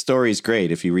 and his story is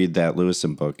great. If you read that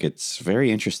Lewison book, it's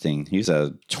very interesting. He's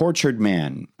a tortured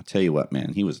man. I'll tell you what,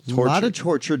 man, he was tortured. A lot of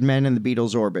tortured men in the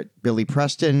Beatles' orbit. Billy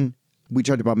Preston. We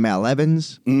talked about Mal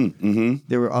Evans. Mm-hmm.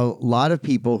 There were a lot of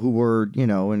people who were,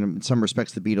 in some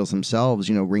respects, the Beatles themselves,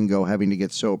 Ringo having to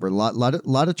get sober. A lot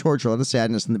of torture, a lot of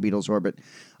sadness in the Beatles' orbit.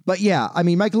 But yeah,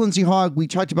 Michael Lindsay Hogg, we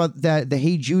talked about that. The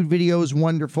Hey Jude video is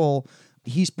wonderful.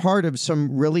 He's part of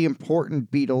some really important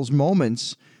Beatles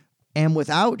moments. And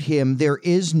without him, there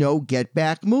is no Get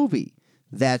Back movie.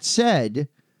 That said,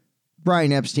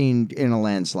 Brian Epstein in a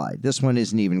landslide. This one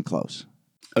isn't even close.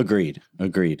 Agreed.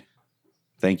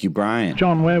 Thank you, Brian.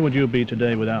 John, where would you be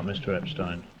today without Mr.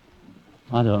 Epstein?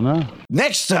 I don't know.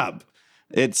 Next up,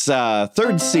 it's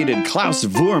third-seeded Klaus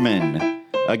Voormann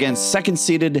against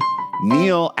second-seeded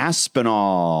Neil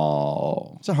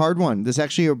Aspinall. It's a hard one.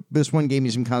 This one gave me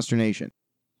some consternation.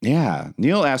 Yeah,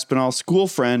 Neil Aspinall, school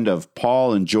friend of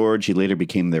Paul and George. He later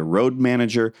became their road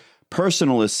manager,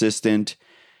 personal assistant.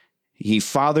 He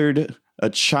fathered a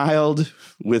child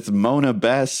with Mona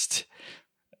Best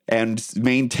and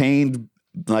maintained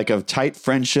like a tight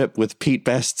friendship with Pete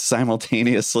Best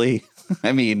simultaneously.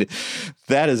 I mean,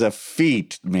 that is a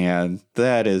feat, man.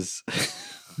 That is.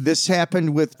 This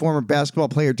happened with former basketball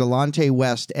player Delonte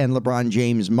West and LeBron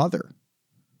James' mother.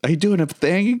 Are you doing a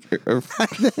thing?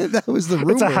 That was the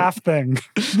rumor. It's a half thing.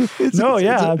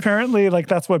 Apparently, like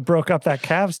that's what broke up that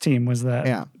Cavs team was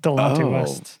that Delonte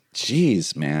West.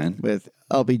 Jeez, man. With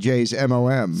LBJ's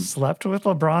MOM. Slept with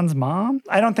LeBron's mom?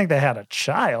 I don't think they had a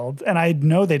child, and I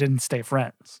know they didn't stay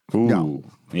friends. Ooh, no.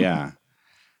 Yeah.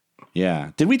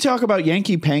 Yeah. Did we talk about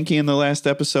Yankee Panky in the last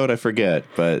episode? I forget,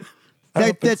 but...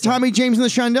 That Tommy James and the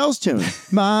Shondells tune.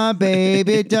 My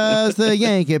baby does the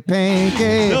Yankee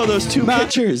Panky. No, those two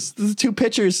pitchers. The two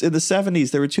pitchers in the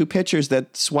 70s. There were two pitchers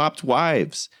that swapped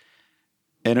wives.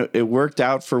 And it worked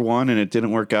out for one and it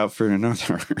didn't work out for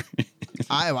another.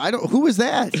 I don't... Who was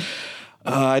that?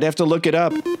 I'd have to look it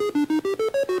up.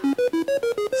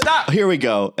 Stop! Here we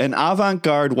go. An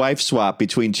avant-garde wife swap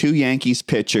between two Yankees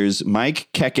pitchers, Mike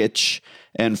Kekich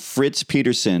and Fritz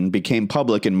Peterson, became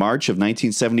public in March of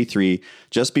 1973,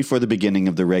 just before the beginning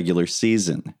of the regular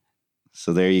season.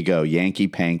 So there you go. Yankee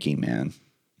Panky, man.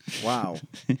 Wow.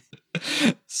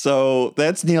 So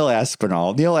that's Neil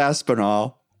Aspinall. Neil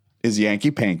Aspinall is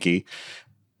Yankee Panky.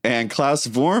 And Klaus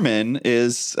Voormann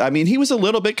is, I mean, he was a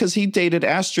little bit because he dated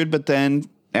Astrid, but then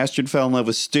Astrid fell in love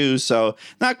with Stu. So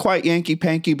not quite Yankee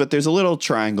Panky, but there's a little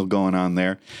triangle going on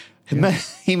there. Yeah.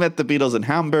 He met the Beatles in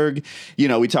Hamburg. You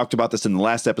know, we talked about this in the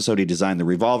last episode. He designed the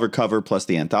Revolver cover plus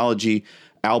the anthology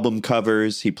album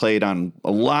covers. He played on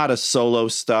a lot of solo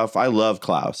stuff. I love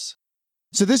Klaus.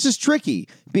 So this is tricky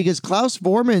because Klaus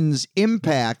Voormann's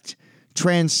impact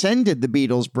transcended the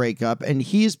Beatles breakup, and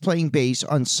he is playing bass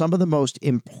on some of the most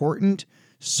important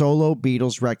solo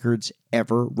Beatles records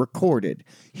ever recorded.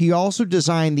 He also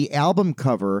designed the album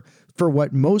cover for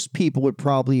what most people would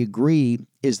probably agree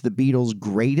is the Beatles'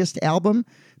 greatest album.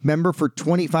 Remember, for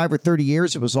 25 or 30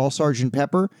 years, it was all Sgt.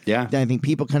 Pepper. Yeah. Then I think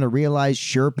people kind of realized,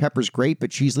 sure, Pepper's great,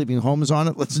 but She's Leaving Home is on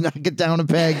it. Let's knock it down a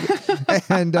peg.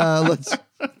 And let's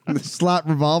slot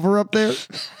Revolver up there.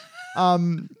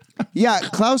 Yeah,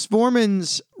 Klaus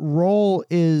Voormann's role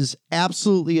is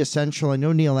absolutely essential. I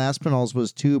know Neil Aspinall's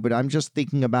was too, but I'm just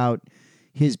thinking about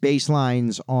his bass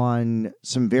lines on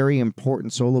some very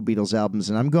important solo Beatles albums,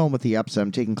 and I'm going with the upset.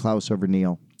 I'm taking Klaus over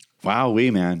Neil. Wow-wee,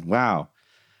 man. Wow.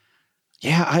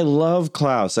 Yeah, I love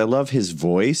Klaus. I love his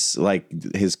voice,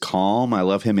 like his calm. I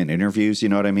love him in interviews, you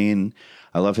know what I mean?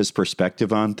 I love his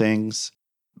perspective on things.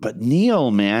 But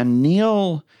Neil, man,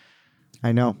 Neil...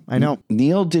 I know.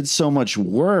 Neil did so much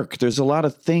work. There's a lot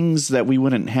of things that we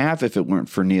wouldn't have if it weren't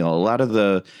for Neil. A lot of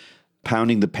the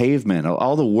pounding the pavement,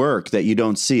 all the work that you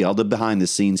don't see, all the behind the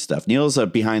scenes stuff. Neil's a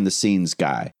behind the scenes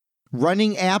guy.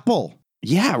 Running Apple.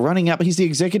 Yeah, Running Apple. He's the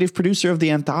executive producer of the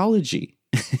anthology.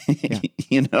 Yeah.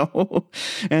 You know,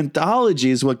 anthology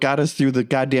is what got us through the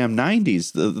goddamn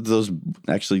 90s. Those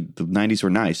actually, the 90s were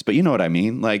nice, but you know what I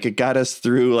mean? Like, it got us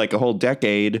through like a whole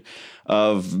decade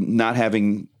of not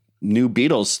having new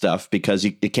Beatles stuff because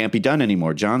it can't be done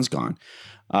anymore. John's gone.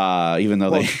 Even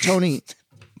though Tony,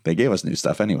 they gave us new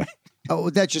stuff anyway.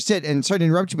 Oh, that's just it. And sorry to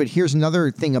interrupt you, but here's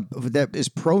another thing that is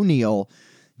pro Neil.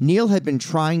 Neil had been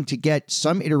trying to get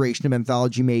some iteration of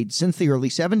anthology made since the early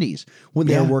 70s when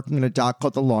they were working on a doc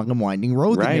called The Long and Winding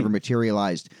Road that never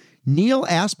materialized. Neil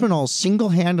Aspinall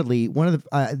single-handedly, one of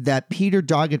that Peter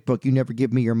Doggett book, You Never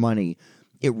Give Me Your Money,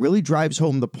 it really drives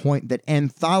home the point that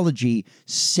anthology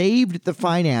saved the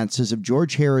finances of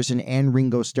George Harrison and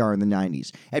Ringo Starr in the 90s.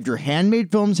 After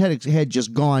Handmade Films had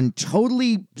just gone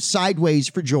totally sideways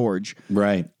for George.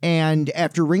 Right. And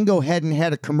after Ringo hadn't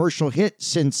had a commercial hit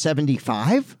since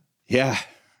 75. Yeah.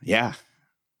 Yeah.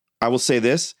 I will say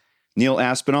this. Neil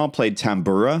Aspinall played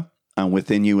tambura on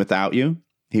Within You, Without You.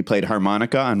 He played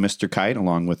harmonica on Mr. Kite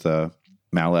along with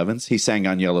Mal Evans. He sang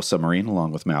on Yellow Submarine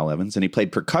along with Mal Evans, and he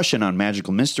played percussion on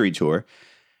Magical Mystery Tour.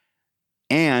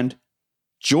 And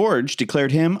George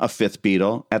declared him a fifth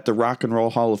Beatle at the Rock and Roll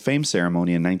Hall of Fame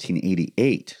ceremony in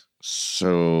 1988.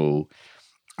 So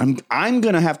I'm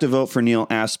gonna have to vote for Neil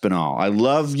Aspinall. I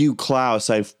love you, Klaus.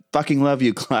 I fucking love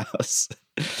you, Klaus.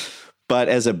 But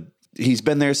he's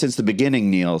been there since the beginning,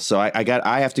 Neil. So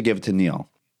I have to give it to Neil.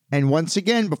 And once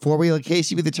again, before we let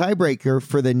Casey be the tiebreaker,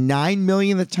 for the 9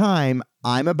 millionth time,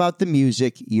 I'm about the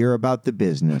music, you're about the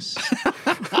business.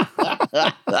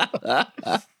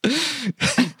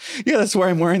 Yeah, that's why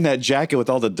I'm wearing that jacket with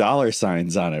all the dollar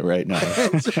signs on it right now.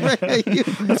 That's right.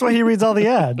 That's why he reads all the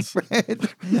ads. Right. I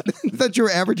thought you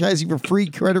were advertising for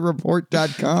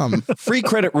freecreditreport.com.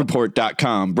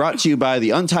 Freecreditreport.com, brought to you by the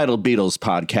Untitled Beatles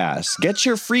podcast. Get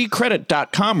your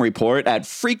freecredit.com report at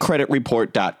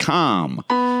freecreditreport.com.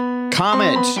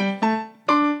 Comment.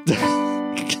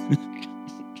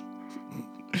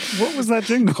 What was that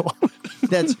jingle?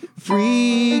 That's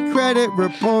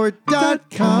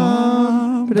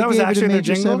freecreditreport.com. That was actually the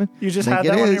jingle? 7. You just had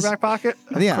that one in your back pocket?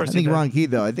 Yeah, I think wrong key,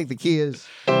 though. I think the key is...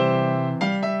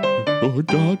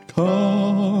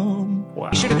 Wow.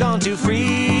 You should have gone to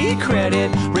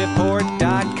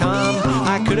freecreditreport.com.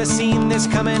 I could have seen this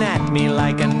coming at me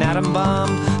like an atom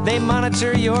bomb. They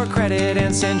monitor your credit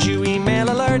and send you email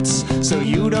alerts so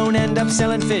you don't end up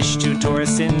selling fish to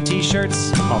tourists in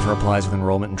t-shirts. Offer applies with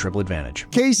enrollment and triple advantage.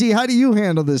 Casey, how do you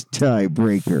handle this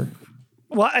tiebreaker?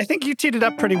 Well, I think you teed it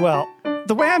up pretty well.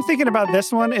 The way I'm thinking about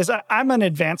this one is I'm an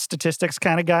advanced statistics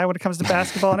kind of guy when it comes to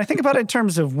basketball, and I think about it in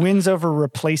terms of wins over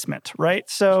replacement, right?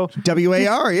 So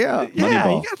WAR, yeah. Yeah,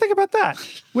 you got to think about that.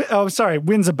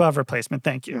 Wins above replacement.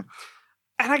 Thank you.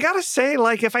 And I got to say,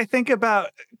 like, if I think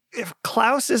about if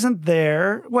Klaus isn't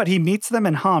there, he meets them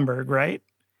in Hamburg, right?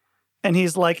 And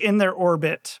he's like in their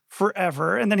orbit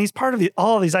forever. And then he's part of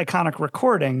all of these iconic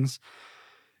recordings,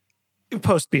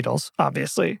 post-Beatles,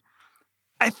 obviously.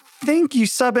 I think you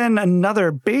sub in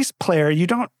another bass player, you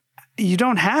don't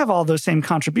have all those same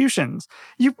contributions.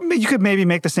 You could maybe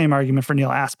make the same argument for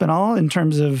Neil Aspinall in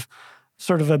terms of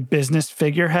sort of a business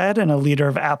figurehead and a leader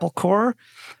of Apple Corps.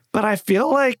 But I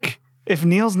feel like if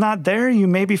Neil's not there, you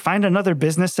maybe find another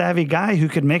business savvy guy who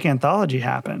could make Anthology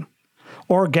happen.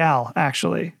 Or gal,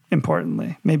 actually,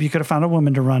 importantly. Maybe you could have found a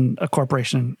woman to run a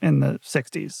corporation in the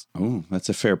 60s. Oh, that's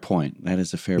a fair point. That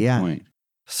is a fair point.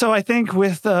 So I think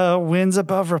with wins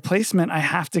above replacement, I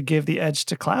have to give the edge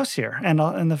to Klaus here and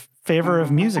in the favor of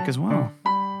music as well.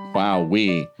 Wow.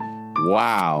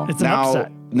 It's an upset.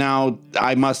 Now,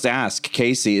 I must ask,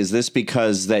 Casey, is this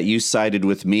because that you sided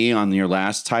with me on your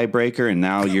last tiebreaker and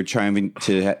now you're trying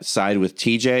to side with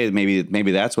TJ?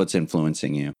 Maybe that's what's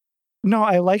influencing you. No,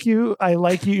 I like you.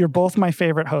 You're both my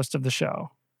favorite host of the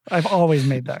show. I've always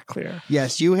made that clear.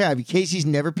 Yes, you have. Casey's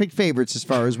never picked favorites as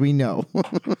far as we know.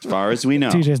 As far as we know.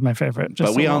 TJ's my favorite.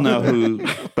 But we all know who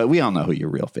your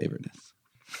real favorite is.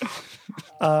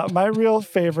 My real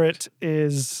favorite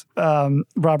is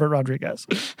Robert Rodriguez.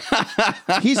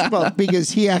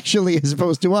 Because he actually, as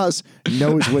opposed to us,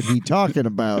 knows what he's talking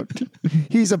about.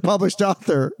 He's a published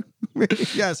author.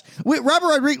 Yes. Robert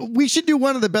Rodriguez, we should do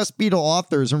one of the best Beatle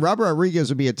authors, and Robert Rodriguez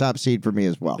would be a top seed for me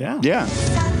as well. Yeah.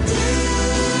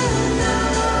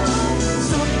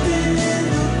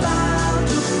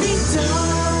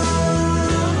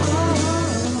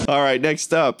 All right,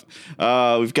 next up,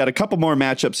 we've got a couple more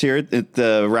matchups here at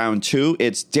the round 2.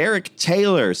 It's Derek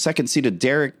Taylor, second-seeded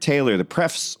Derek Taylor, the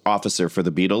press officer for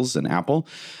the Beatles and Apple,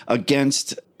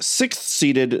 against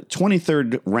sixth-seeded,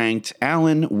 23rd-ranked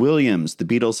Alan Williams, the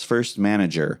Beatles' first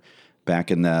manager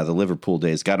back in the Liverpool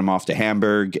days. Got him off to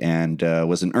Hamburg and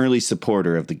was an early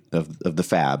supporter of the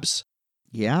Fabs.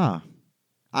 Yeah.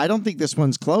 I don't think this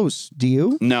one's close. Do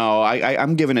you? No,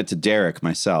 I'm giving it to Derek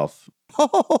myself.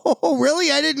 Oh,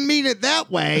 really? I didn't mean it that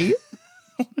way.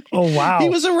 Oh, wow. He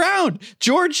was around.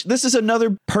 George, this is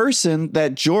another person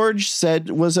that George said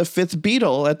was a fifth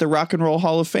Beatle at the Rock and Roll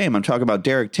Hall of Fame. I'm talking about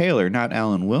Derek Taylor, not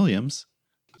Alan Williams.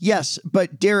 Yes,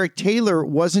 but Derek Taylor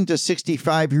wasn't a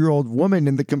 65-year-old woman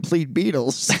in the Complete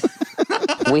Beatles.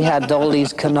 We had all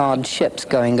these canard ships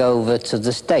going over to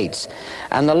the States,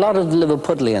 and a lot of the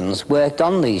Liverpudlians worked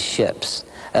on these ships.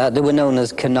 They were known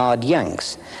as canard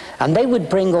Yanks. And they would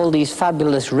bring all these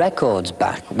fabulous records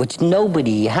back, which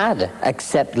nobody had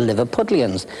except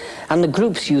Liverpudlians. And the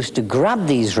groups used to grab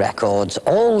these records,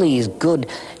 all these good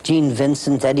Gene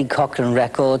Vincent, Eddie Cochran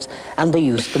records, and they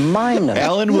used to mine them.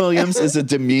 Alan Williams is a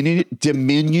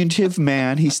diminutive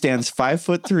man. He stands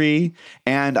 5'3",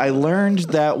 and I learned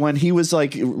that when he was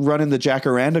like running the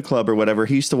Jacaranda Club or whatever,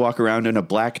 he used to walk around in a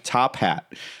black top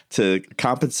hat to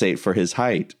compensate for his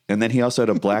height. And then he also had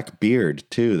a black beard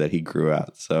too that he grew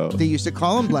out. So they used to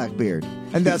call him Blackbeard.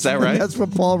 And that's Is that right? That's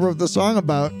what Paul wrote the song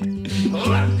about.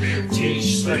 Let me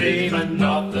teach the demon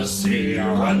of the sea.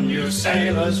 Run, you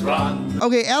sailors, run.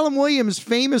 Okay, Alan Williams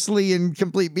famously in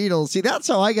Complete Beatles. See, that's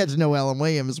how I got to know Alan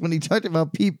Williams, when he talked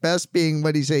about Pete Best being,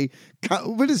 what does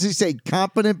he say,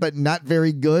 competent but not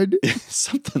very good?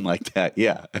 Something like that.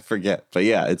 Yeah, I forget. But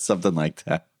yeah, it's something like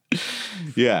that.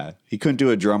 Yeah, he couldn't do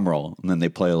a drum roll, and then they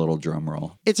play a little drum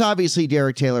roll. It's obviously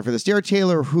Derek Taylor for this. Derek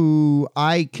Taylor, who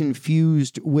I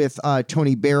confused with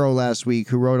Tony Barrow last week,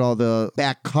 who wrote all the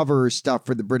back cover stuff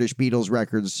for the British Beatles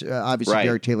records. Obviously, Right.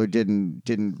 Derek Taylor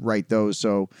didn't write those,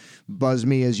 so buzz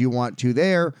me as you want to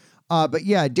there. But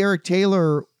yeah, Derek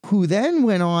Taylor, who then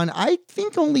went on, I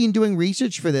think only in doing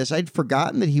research for this, I'd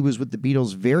forgotten that he was with the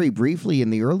Beatles very briefly in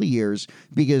the early years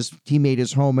because he made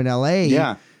his home in L.A.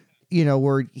 Yeah. You know,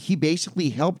 where he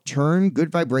basically helped turn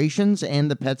Good Vibrations and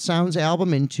the Pet Sounds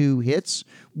album into hits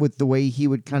with the way he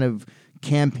would kind of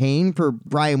campaign for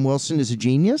Brian Wilson as a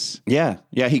genius. Yeah,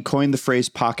 he coined the phrase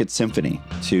pocket symphony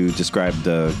to describe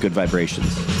the Good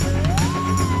Vibrations.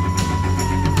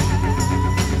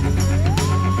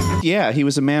 Yeah, he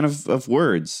was a man of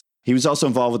words. He was also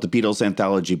involved with the Beatles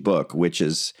anthology book, which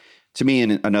is, to me,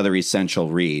 another essential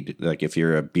read, like if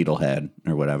you're a Beatlehead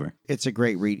or whatever. It's a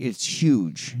great read. It's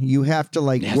huge. You have to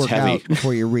It's work heavy. out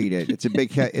before you read it. It's a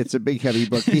big heavy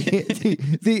book.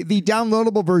 The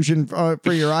downloadable version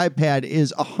for your iPad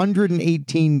is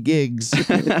 118 gigs.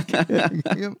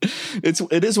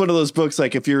 It is one of those books,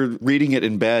 like if you're reading it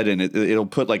in bed and it'll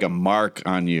put like a mark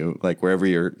on you, like wherever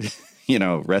you're,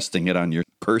 resting it on your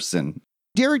person.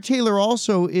 Derek Taylor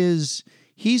also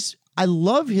I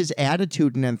love his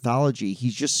attitude in Anthology.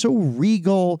 He's just so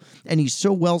regal and he's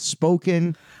so well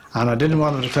spoken. And I didn't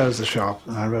want them to close the shop.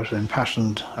 And I wrote an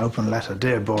impassioned open letter.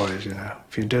 Dear boys,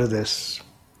 if you do this,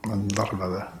 and a lot of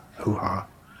other hoo-ha.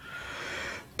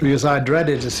 Because I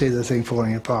dreaded to see the thing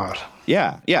falling apart.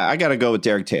 Yeah, I got to go with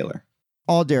Derek Taylor.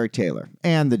 All Derek Taylor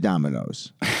and the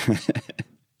Dominoes.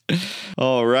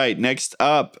 All right, next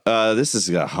up, this is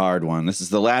a hard one. This is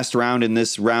the last round in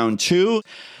this round 2.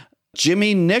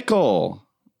 Jimmy Nicol,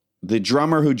 the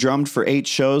drummer who drummed for 8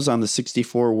 shows on the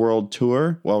 64 World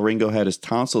Tour while Ringo had his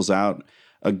tonsils out,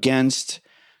 against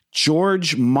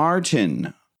George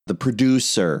Martin, the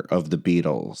producer of the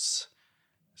Beatles.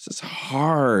 This is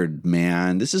hard,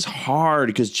 man. This is hard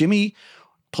because Jimmy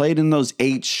played in those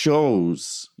 8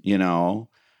 shows,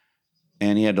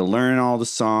 and he had to learn all the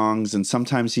songs, and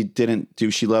sometimes he didn't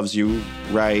do She Loves You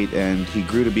right, and he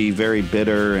grew to be very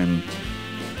bitter, and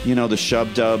the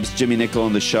Shub Dubs, Jimmy Nicol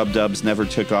and the Shub Dubs never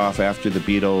took off after the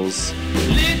Beatles.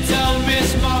 Little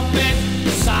Miss Muffet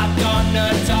sat on the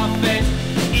tuffet,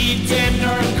 eating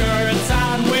her curds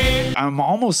and wheat. I'm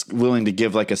almost willing to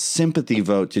give like a sympathy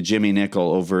vote to Jimmy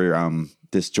Nicol over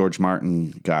this George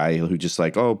Martin guy who just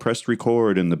pressed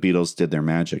record and the Beatles did their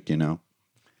magic, Well,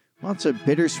 it's a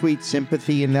bittersweet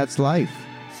sympathy, and that's life.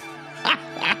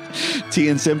 Tea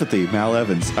and sympathy, Mal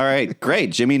Evans. All right,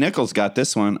 great. Jimmy Nicol's got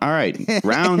this one. All right,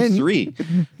 round 3.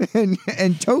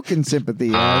 And token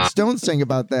sympathy. Stones sing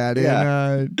about that.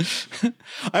 Yeah. And,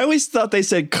 I always thought they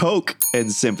said Coke and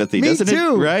sympathy. Me Doesn't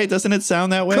too. it? Right? Doesn't it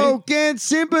sound that way? Coke and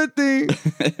sympathy.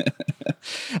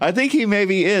 I think he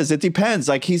maybe is. It depends.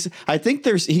 Like he's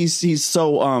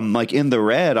so in the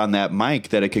red on that mic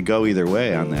that it could go either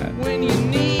way on that. When you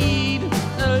need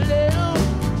a little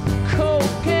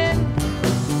coke and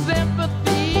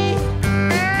sympathy.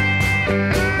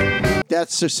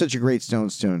 That's just such a great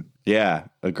Stones tune. Yeah,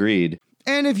 agreed.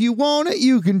 And if you want it,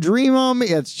 you can dream them.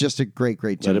 It's just a great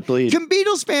tune. Let it bleed. Can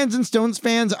Beatles fans and Stones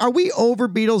fans, are we over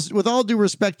Beatles? With all due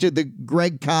respect to the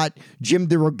Greg Kot, Jim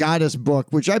DeRogatis book,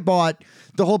 which I bought,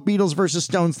 the whole Beatles versus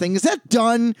Stones thing, is that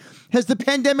done? Has the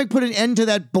pandemic put an end to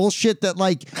that bullshit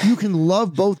that, you can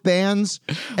love both bands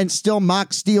and still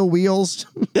mock Steel Wheels?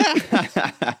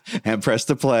 And press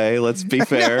to play. Let's be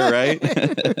fair, right?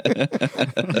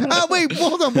 Wait,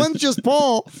 hold on. One's just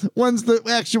Paul. One's the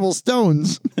actual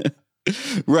Stones.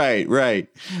 Right.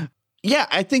 Yeah,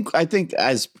 I think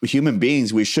as human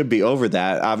beings, we should be over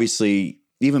that. Obviously,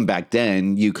 even back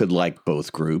then, you could like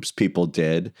both groups. People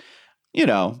did.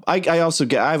 I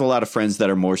have a lot of friends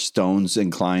that are more Stones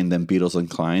inclined than Beatles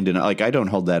inclined. And I don't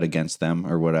hold that against them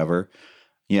or whatever.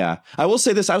 Yeah. I will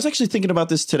say this. I was actually thinking about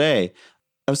this today.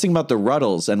 I was thinking about the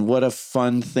Ruddles and what a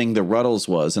fun thing the Ruddles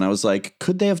was. And I was like,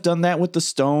 could they have done that with the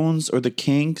Stones or the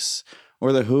Kinks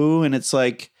or the Who? And it's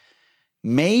like,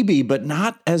 maybe, but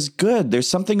not as good. There's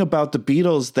something about the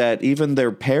Beatles that even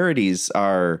their parodies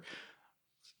are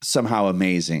somehow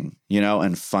amazing,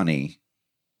 and funny.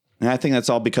 And I think that's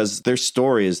all because their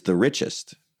story is the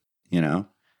richest,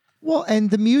 Well, and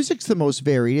the music's the most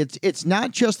varied. It's not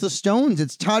just the Stones.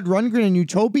 It's Todd Rundgren and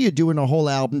Utopia doing a whole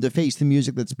album to face the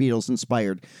music that's Beatles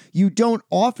inspired. You don't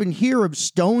often hear of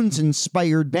Stones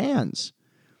inspired bands.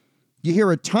 You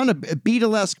hear a ton of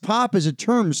Beatlesque pop as a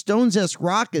term. Stones-esque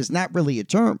rock is not really a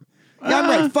term. Yeah, I'm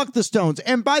right. Fuck the Stones.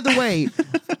 And by the way,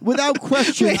 without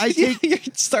question, I think you're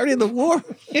starting the war.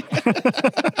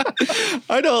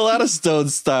 I know a lot of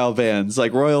Stones style bands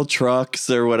like Royal Trucks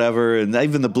or whatever, and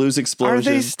even the Blues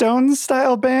Explosion. Are they Stones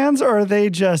style bands or are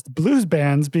they just blues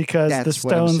bands? Because the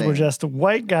Stones were just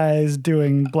white guys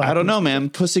doing black. I don't know, man.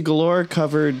 Pussy Galore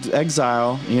covered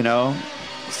Exile, you know.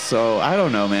 So I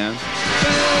don't know, man.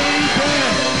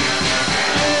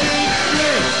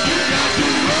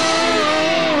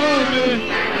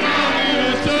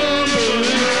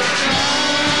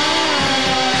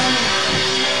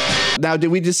 Now, did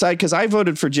we decide? Because I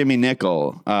voted for Jimmy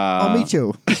Nicol. Me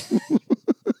too.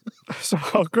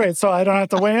 So great. So I don't have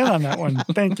to weigh in on that one.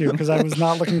 Thank you, because I was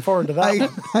not looking forward to that one.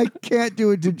 I can't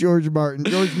do it to George Martin.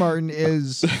 George Martin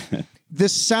is the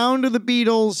sound of the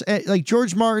Beatles. Like,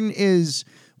 George Martin is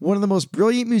one of the most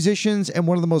brilliant musicians and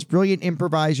one of the most brilliant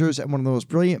improvisers and one of the most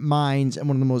brilliant minds and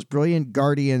one of the most brilliant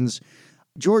guardians.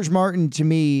 George Martin, to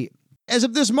me, as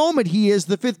of this moment, he is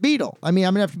the fifth Beatle. I mean,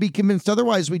 I'm going to have to be convinced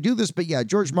otherwise we do this. But yeah,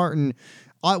 George Martin,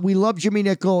 we love Jimmy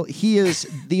Nicol. He is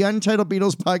the Untitled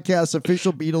Beatles podcast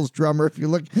official Beatles drummer. If you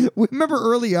look, remember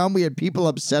early on, we had people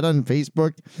upset on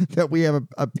Facebook that we have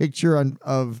a picture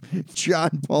of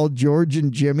John, Paul, George,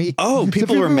 and Jimmy. Oh,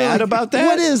 people were mad about that?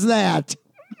 What is that?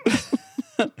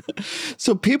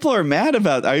 So people are mad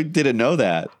about. I didn't know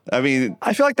that. I mean,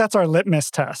 I feel like that's our litmus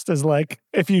test. Is like,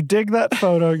 if you dig that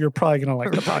photo, you're probably gonna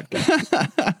like the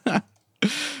podcast.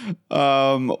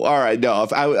 All right. No,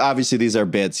 obviously these are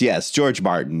bits. Yes, George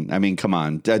Martin. I mean, come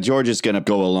on, George is gonna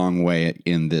go a long way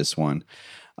in this one.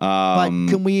 But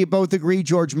can we both agree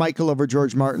George Michael over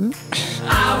George Martin?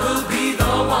 I will be the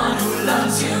one who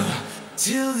loves you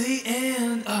till the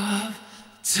end of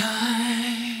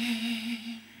time.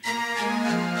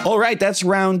 All right, that's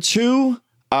round two.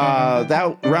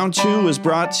 That round two was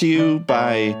brought to you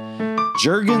by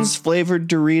Jergens flavored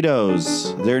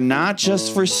Doritos. They're not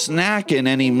just for snacking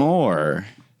anymore.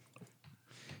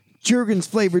 Jergens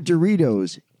flavored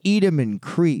Doritos. Eat 'em and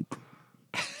creep.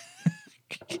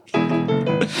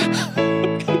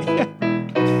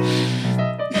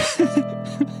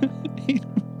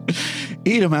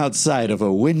 Eat them outside of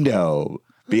a window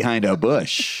behind a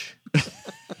bush.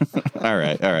 All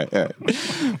right.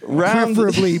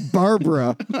 Preferably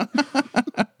Barbara.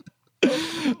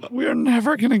 We're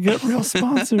never going to get real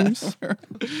sponsors.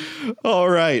 All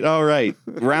right.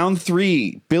 Round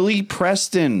three, Billy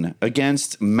Preston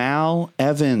against Mal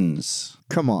Evans.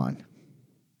 Come on.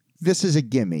 This is a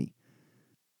gimme.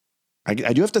 I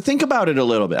do have to think about it a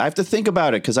little bit. I have to think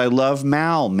about it because I love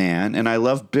Mal, man, and I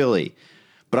love Billy.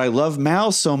 But I love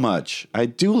Mal so much. I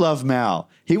do love Mal.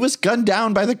 He was gunned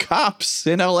down by the cops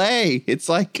in L.A. It's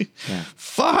like,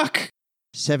 fuck.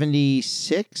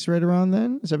 76, right around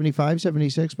then? 75,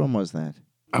 76? When was that?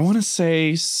 I want to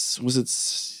say, was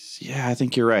it? Yeah, I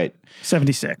think you're right.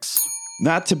 76.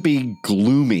 Not to be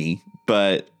gloomy,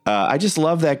 but I just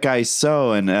love that guy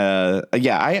so. And I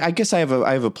guess I have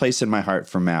a place in my heart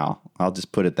for Mal. I'll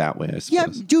just put it that way, I suppose. Yeah,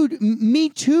 dude, me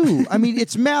too. I mean,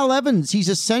 it's Mal Evans. He's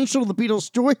essential to the Beatles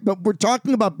story, but we're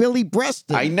talking about Billy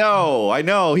Preston. I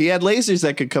know. He had lasers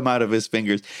that could come out of his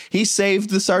fingers. He saved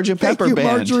the Sgt. Pepper band.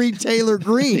 Marjorie Taylor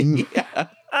Greene. Yeah.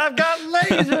 I've got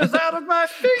lasers out of my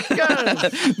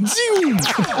fingers.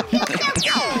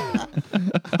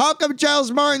 How come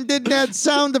Charles Martin didn't add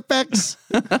sound effects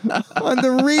on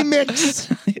the remix?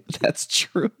 That's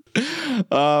true.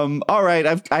 All right.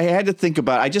 I had to think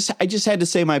about it. I just had to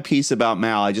say my piece about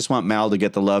Mal. I just want Mal to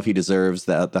get the love he deserves,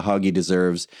 the hug he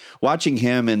deserves. Watching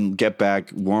him and Get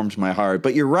Back warmed my heart.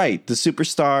 But you're right. The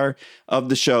superstar of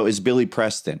the show is Billy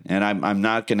Preston, and I'm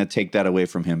not going to take that away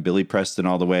from him. Billy Preston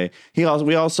all the way. We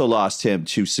also lost him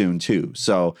too soon too.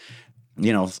 So,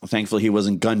 you know, thankfully he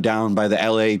wasn't gunned down by the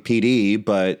LAPD,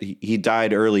 but he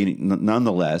died early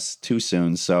nonetheless, too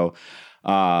soon. So,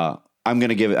 I'm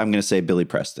going to say Billy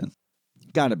Preston.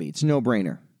 Gotta be. It's a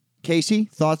no-brainer. Casey,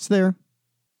 thoughts there?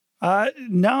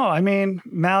 No, I mean,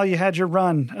 Mal, you had your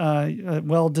run.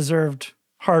 Well-deserved,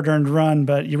 hard-earned run,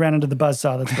 but you ran into the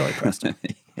buzzsaw. That's Billy Preston.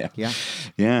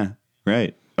 Yeah,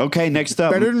 right. Okay, next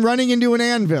up. Better than running into an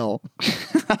anvil.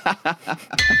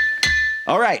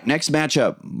 All right, next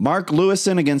matchup. Mark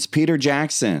Lewison against Peter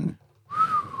Jackson.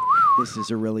 This is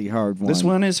a really hard one. This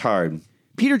one is hard.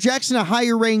 Peter Jackson, a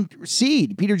higher ranked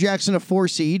seed. Peter Jackson, a 4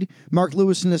 seed. Mark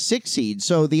Lewison, a 6 seed.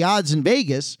 So the odds in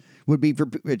Vegas would be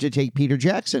to take Peter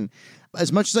Jackson.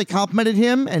 As much as I complimented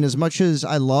him and as much as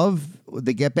I love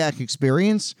the Get Back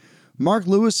experience, Mark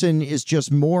Lewison is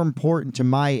just more important to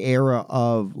my era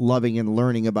of loving and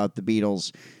learning about the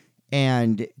Beatles,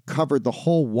 and covered the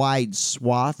whole wide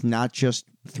swath, not just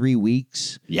 3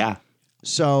 weeks. Yeah.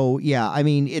 So, yeah, I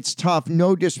mean, it's tough.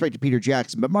 No disrespect to Peter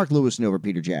Jackson, but Mark Lewison over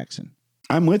Peter Jackson.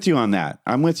 I'm with you on that.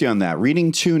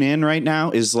 Reading Tune In right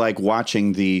now is like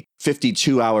watching the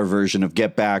 52-hour version of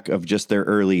Get Back of just their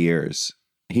early years.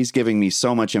 He's giving me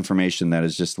so much information that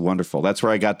is just wonderful. That's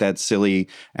where I got that silly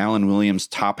Alan Williams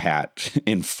top hat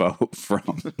info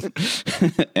from.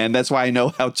 And that's why I know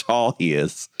how tall he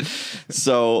is.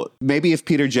 So maybe if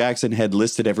Peter Jackson had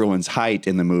listed everyone's height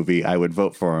in the movie, I would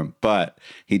vote for him. But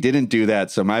he didn't do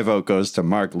that. So my vote goes to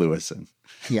Mark Lewison.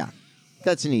 Yeah,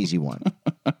 that's an easy one.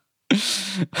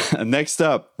 Next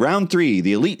up, round 3,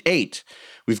 the Elite 8.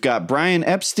 We've got Brian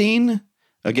Epstein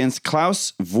against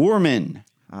Klaus Voormann.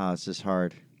 This is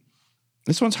hard.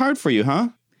 This one's hard for you, huh?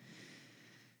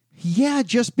 Yeah,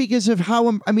 just because of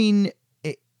how,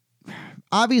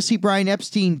 obviously Brian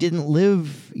Epstein didn't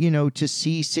live, to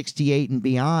see 68 and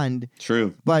beyond.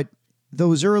 True. But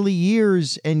those early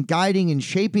years and guiding and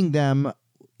shaping them,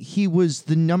 he was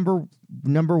the number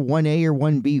 1A or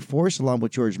 1B force along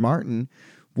with George Martin.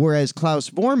 Whereas Klaus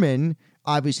Voormann,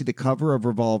 obviously the cover of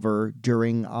Revolver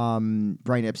during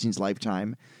Brian Epstein's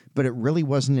lifetime, but it really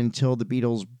wasn't until the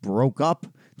Beatles broke up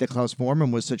that Klaus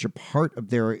Voormann was such a part of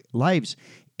their lives.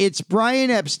 It's Brian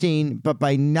Epstein, but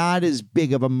by not as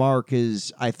big of a mark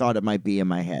as I thought it might be in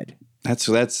my head. That's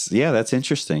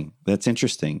interesting. That's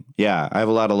interesting. Yeah, I have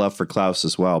a lot of love for Klaus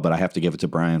as well, but I have to give it to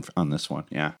Brian on this one.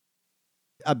 Yeah.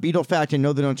 A Beatle fact I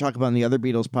know they don't talk about in the other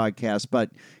Beatles podcast, but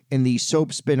in the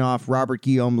soap spinoff Robert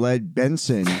Guillaume-led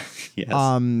Benson,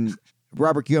 yes.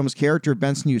 Robert Guillaume's character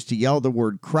Benson used to yell the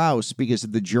word Kraus because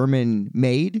of the German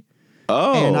maid.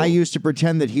 Oh. And I used to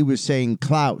pretend that he was saying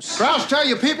Klaus. Kraus, tell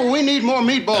your people we need more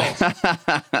meatballs.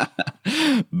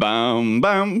 Bum,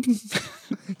 bum.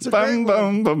 Bum,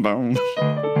 bum, bum, bum.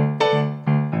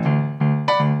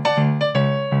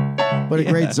 What a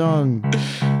great song.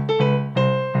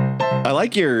 I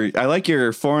like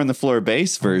your 4 on the floor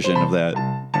bass version of that.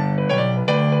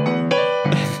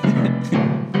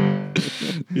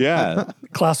 Yeah.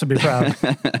 Klaus would be proud.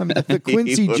 The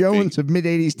Quincy Jones of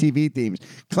mid-'80s TV themes.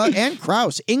 And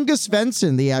Kraus. Inga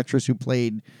Svensson, the actress who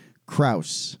played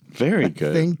Kraus. Very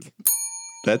good.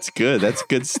 That's good. That's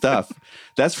good stuff.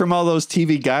 That's from all those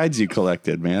TV guides you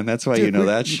collected, man. That's why you know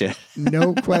that shit.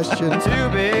 No question. 2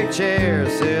 big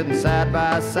chairs sitting side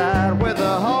by side with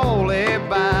the Holy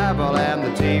Bible and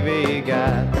the TV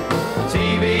guide. The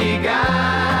TV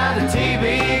guide, the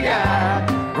TV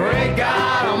guide. Great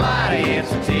God Almighty, it's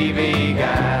the TV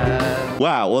guide.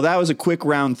 Wow. Well, that was a quick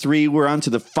round 3. We're on to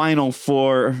the final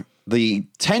 4. The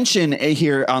tension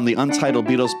here on the Untitled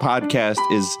Beatles podcast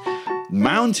is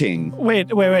mounting.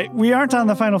 Wait. We aren't on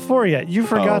the final 4 yet. You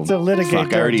forgot to litigate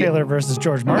Derek Taylor versus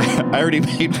George Martin. I already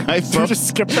made my vote. You just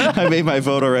skipped that? I made my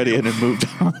vote already and it moved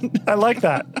on. I like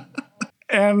that.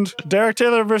 And Derek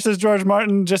Taylor versus George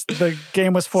Martin, just the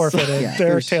game was forfeited.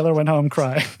 Derek Taylor went home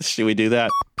crying. Should we do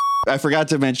that? I forgot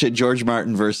to mention George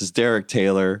Martin versus Derek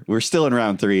Taylor. We're still in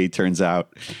round 3, turns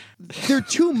out. They're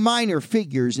 2 minor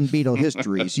figures in Beatle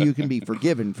history, so you can be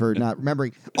forgiven for not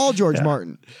remembering. All George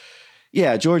Martin.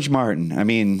 Yeah, George Martin. I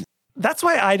mean, that's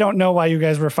why I don't know why you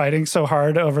guys were fighting so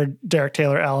hard over Derek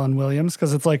Taylor, Alan Williams,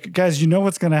 because it's like, guys, you know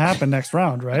what's going to happen next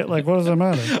round, right? Like, what does it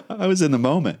matter? I was in the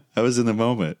moment.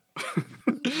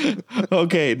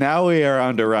 Okay, now we are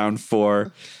on to round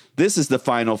 4. This is the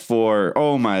final 4.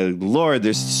 Oh my Lord,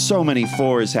 there's so many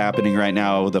 4s happening right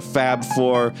now. The Fab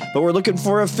 4, but we're looking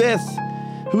for a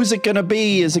 5th. Who's it going to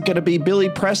be? Is it going to be Billy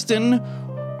Preston,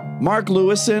 Mark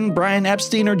Lewison, Brian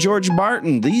Epstein, or George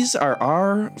Martin? These are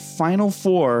our final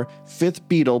 4 5th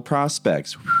Beatle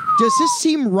prospects. Does this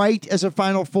seem right as a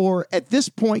final 4? At this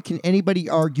point, can anybody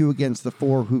argue against the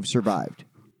 4 who've survived?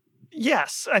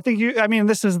 Yes, I think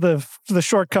this is the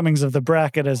shortcomings of the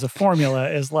bracket as a formula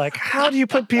is like, how do you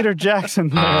put Peter Jackson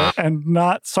there and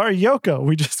not, Yoko?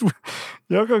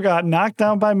 Yoko got knocked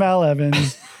down by Mal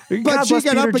Evans. But she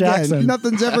got up Jackson. Again.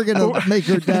 Nothing's ever going to make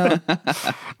her down.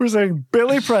 We're saying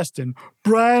Billy Preston,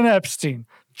 Brian Epstein,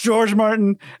 George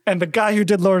Martin, and the guy who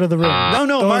did Lord of the Rings. No,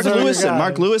 Mark Lewison.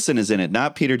 Mark Lewison is in it,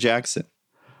 not Peter Jackson.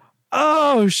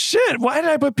 Oh, shit. Why did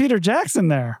I put Peter Jackson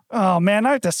there? Oh, man,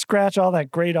 I have to scratch all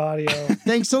that great audio.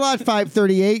 Thanks a lot,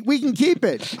 538. We can keep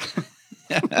it.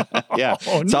 Yeah,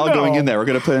 it's all going in there. We're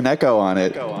going to put an echo on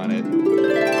it.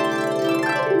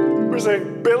 We're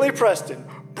saying Billy Preston,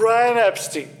 Brian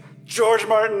Epstein, George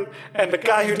Martin and the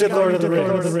guy who did Lord of the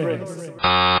Rings.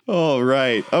 All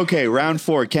right. Okay, round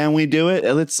 4. Can we do it?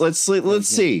 Let's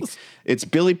see. It's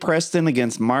Billy Preston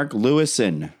against Mark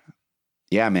Lewison.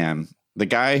 Yeah, man. The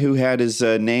guy who had his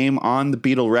name on the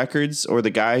Beatle records, or the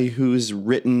guy who's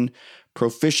written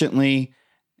proficiently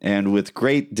and with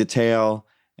great detail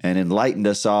and enlightened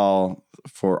us all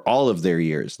for all of their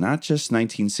years, not just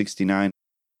 1969.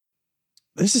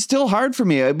 This is still hard for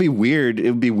me. It'd be weird.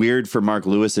 It would be weird for Mark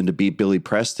Lewison to beat Billy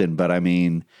Preston, but I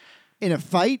mean, in a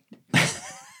fight,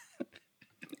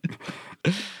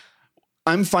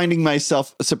 I'm finding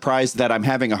myself surprised that I'm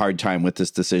having a hard time with this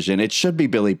decision. It should be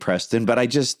Billy Preston, but I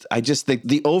just think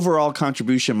the overall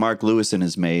contribution Mark Lewison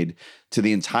has made to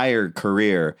the entire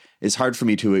career is hard for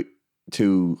me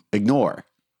to ignore.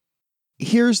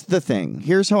 Here's the thing.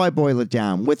 Here's how I boil it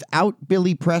down. Without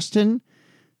Billy Preston,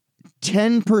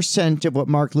 10% of what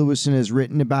Mark Lewison has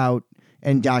written about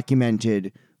and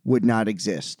documented would not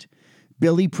exist.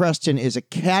 Billy Preston is a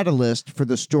catalyst for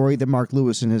the story that Mark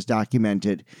Lewison has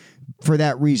documented. For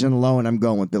that reason alone, I'm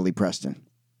going with Billy Preston.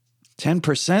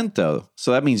 10% though.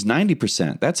 So that means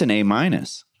 90%. That's an A-,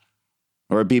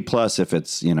 or a B+ if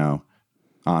it's,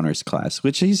 honors class,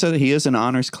 which he said he is an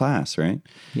honors class, right?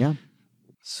 Yeah.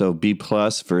 So B+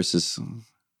 versus,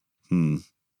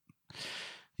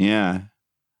 yeah.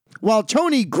 While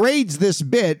Tony grades this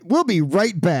bit, we'll be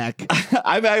right back.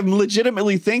 I'm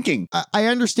legitimately thinking. I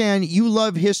understand you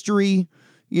love history.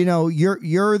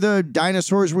 You're the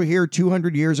dinosaurs were here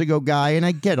 200 years ago guy, and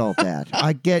I get all that.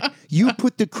 I get you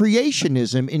put the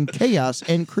creationism in chaos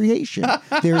and creation.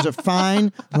 There's a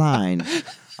fine line.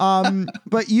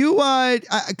 But you,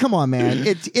 come on, man.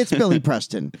 It's Billy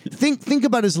Preston. Think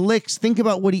about his licks. Think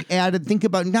about what he added. Think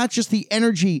about not just the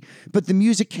energy, but the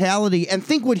musicality. And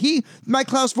think what my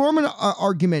Klaus Vormann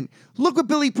argument. Look what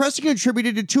Billy Preston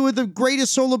contributed to 2 of the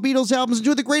greatest solo Beatles albums and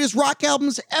 2 of the greatest rock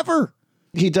albums ever.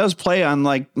 He does play on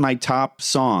like my top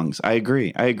songs. I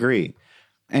agree.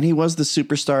 And he was the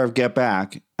superstar of Get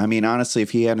Back. I mean, honestly,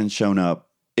 if he hadn't shown up,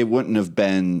 it wouldn't have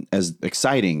been as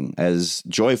exciting, as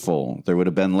joyful. There would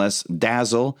have been less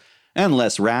dazzle and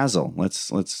less razzle.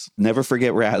 Let's never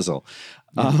forget razzle.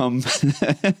 You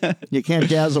can't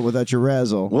dazzle without your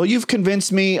razzle. Well, you've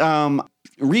convinced me.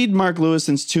 Read Mark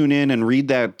Lewison's Tune In and read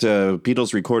that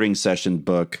Beatles recording session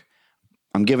book.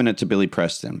 I'm giving it to Billy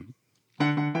Preston.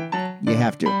 You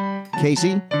have to.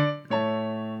 Casey?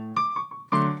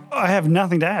 I have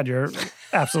nothing to add. You're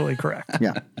absolutely correct.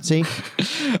 Yeah. See?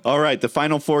 All right. The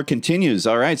Final Four continues.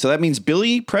 All right. So that means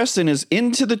Billy Preston is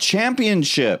into the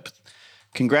championship.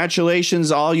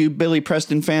 Congratulations, all you Billy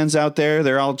Preston fans out there.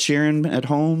 They're all cheering at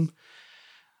home.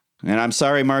 And I'm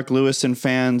sorry, Mark Lewison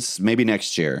fans. Maybe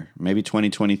next year. Maybe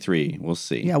 2023. We'll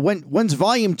see. Yeah. When's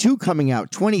Volume 2 coming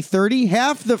out? 2030?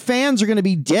 Half the fans are going to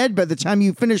be dead by the time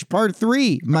you finish Part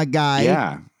 3, my guy.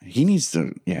 Yeah. He needs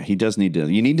to. Yeah, he does need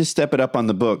to. You need to step it up on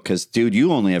the book because, dude,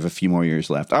 you only have a few more years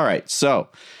left. All right. So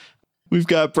we've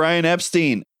got Brian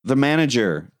Epstein, the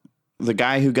manager, the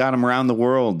guy who got them around the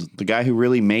world, the guy who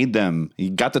really made them.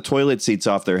 He got the toilet seats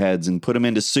off their heads and put them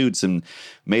into suits and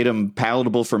made them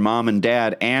palatable for mom and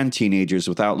dad and teenagers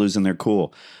without losing their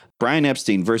cool. Brian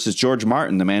Epstein versus George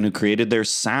Martin, the man who created their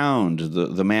sound,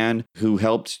 the man who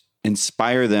helped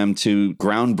inspire them to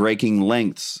groundbreaking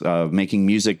lengths of making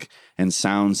music and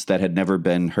sounds that had never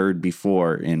been heard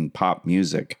before in pop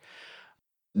music.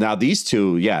 Now, these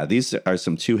two, these are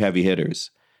some 2 heavy hitters,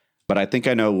 but I think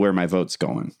I know where my vote's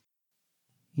going.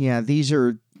 Yeah, these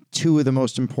are 2 of the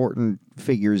most important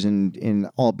figures in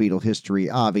all Beatle history,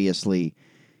 obviously.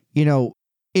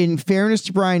 In fairness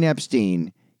to Brian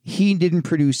Epstein, he didn't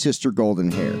produce Sister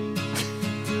Golden Hair.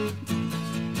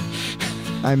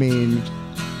 I mean,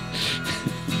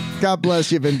 God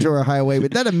bless you, Ventura Highway,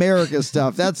 but that America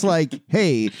stuff, that's like,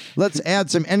 hey, let's add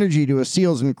some energy to a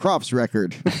Seals and Crofts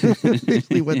record.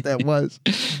 Basically what that was.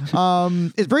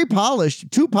 It's very polished,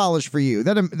 too polished for you.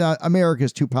 That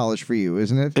America's too polished for you,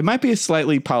 isn't it? It might be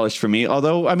slightly polished for me,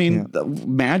 although, I mean,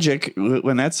 Magic,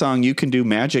 when that song You Can Do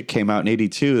Magic came out in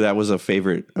 82, that was a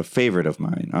favorite of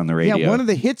mine on the radio. Yeah, one of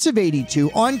the hits of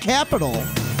 82 on Capitol.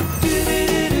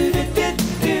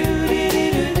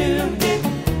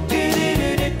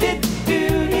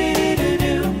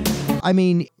 I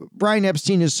mean, Brian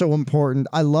Epstein is so important.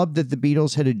 I love that the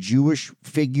Beatles had a Jewish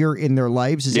figure in their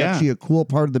lives. It's actually a cool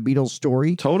part of the Beatles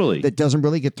story. Totally. That doesn't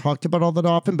really get talked about all that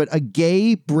often, but a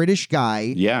gay British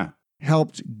guy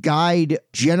helped guide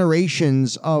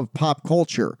generations of pop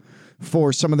culture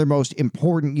for some of their most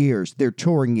important years, their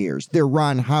touring years, their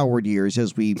Ron Howard years,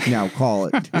 as we now call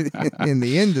it in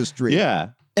the industry. Yeah.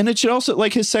 And it should also,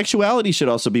 like, his sexuality should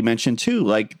also be mentioned too.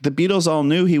 Like, the Beatles all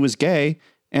knew he was gay,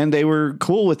 and they were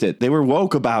cool with it. They were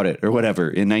woke about it or whatever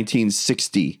in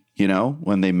 1960, you know,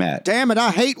 when they met. Damn it,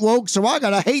 I hate woke, so I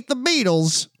gotta hate the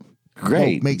Beatles.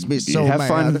 Great. Woke makes me so have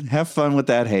mad. Have fun with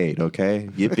that hate, okay?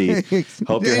 Yippee.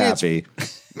 Hope you're happy.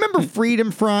 Remember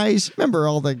Freedom Fries? Remember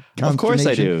all the Of course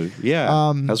I do. consternation? Yeah.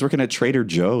 I was working at Trader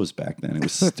Joe's back then. It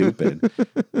was stupid.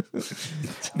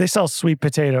 They sell sweet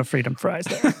potato freedom fries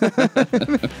there.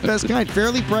 Best kind,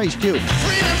 fairly priced too.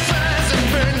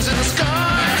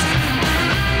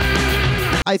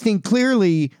 I think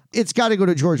clearly it's got to go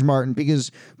to George Martin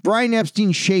because Brian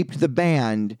Epstein shaped the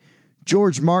band.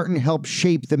 George Martin helped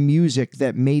shape the music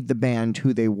that made the band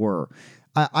who they were.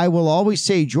 I will always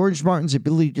say George Martin's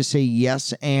ability to say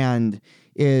yes and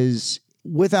is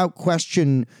without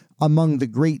question among the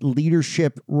great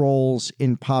leadership roles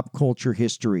in pop culture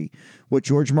history. What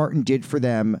George Martin did for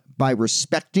them by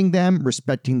respecting them,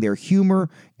 respecting their humor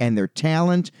and their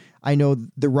talent. I know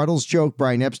the Ruddles joke,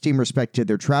 Brian Epstein respected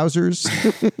their trousers,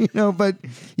 but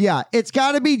yeah, it's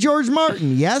got to be George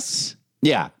Martin. Yes?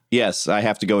 Yeah. Yes, I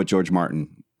have to go with George Martin.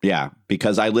 Yeah,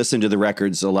 because I listen to the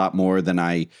records a lot more than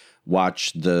I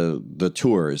watch the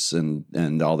tours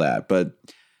and all that. But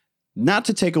not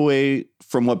to take away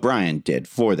from what Brian did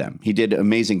for them. He did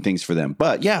amazing things for them.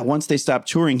 But yeah, once they stopped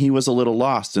touring, he was a little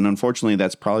lost. And unfortunately,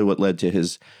 that's probably what led to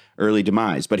his early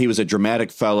demise. But he was a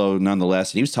dramatic fellow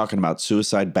nonetheless. And he was talking about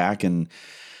suicide back in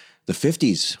the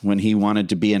 50s when he wanted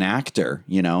to be an actor,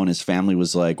 and his family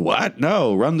was like, what?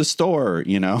 No, run the store,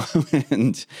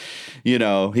 and,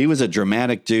 he was a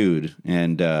dramatic dude.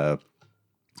 And,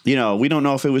 we don't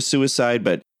know if it was suicide,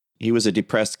 but he was a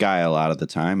depressed guy a lot of the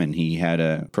time. And he had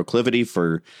a proclivity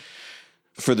for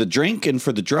the drink and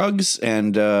for the drugs.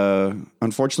 And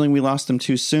unfortunately, we lost him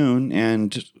too soon.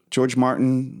 And George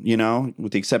Martin,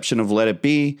 with the exception of Let It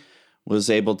Be, was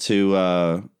able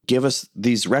to give us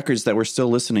these records that we're still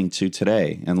listening to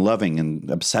today and loving and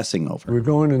obsessing over. We're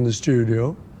going in the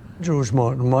studio. George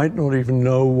Martin might not even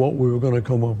know what we were going to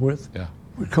come up with. Yeah.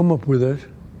 We'd come up with it,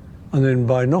 and then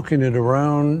by knocking it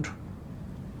around,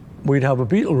 we'd have a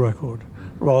Beatle record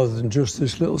rather than just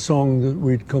this little song that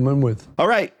we'd come in with. All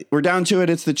right, we're down to it.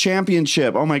 It's the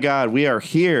championship. Oh my God, we are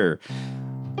here.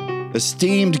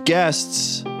 Esteemed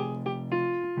guests,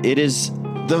 it is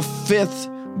the 5th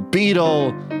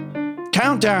Beatle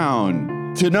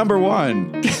countdown to number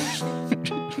 1.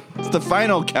 It's the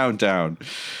final countdown.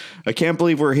 I can't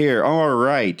believe we're here. All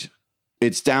right.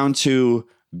 It's down to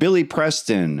Billy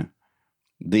Preston,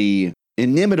 the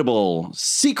inimitable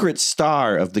secret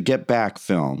star of the Get Back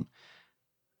film,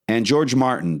 and George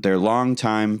Martin, their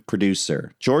longtime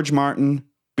producer. George Martin,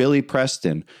 Billy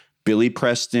Preston,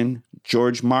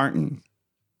 George Martin.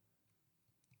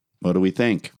 What do we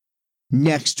think?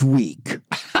 Next week.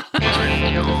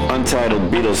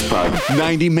 Untitled Beatles Pod.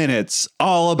 90 minutes,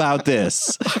 all about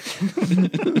this.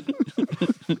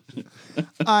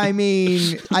 I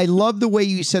mean, I love the way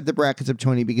you set the brackets up,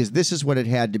 Tony, because this is what it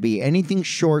had to be. Anything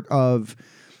short of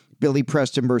Billy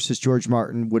Preston versus George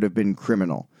Martin would have been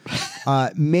criminal.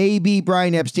 Maybe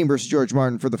Brian Epstein versus George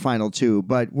Martin for the final two,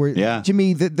 but to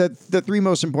me, the three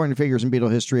most important figures in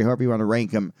Beatle history, however you want to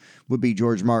rank them, would be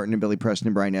George Martin and Billy Preston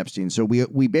and Brian Epstein. So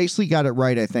we basically got it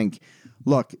right, I think.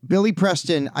 Look, Billy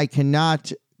Preston, I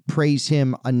cannot praise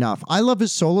him enough. I love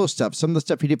his solo stuff. Some of the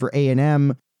stuff he did for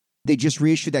A&M. They just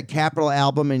reissued that Capitol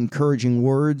album, Encouraging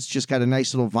Words. Just got a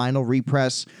nice little vinyl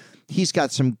repress. He's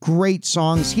got some great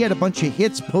songs. He had a bunch of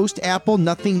hits post-Apple,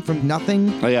 Nothing from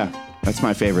Nothing. Oh, yeah. That's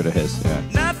my favorite of his. Yeah.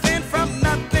 Nothing from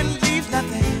nothing leaves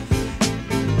nothing.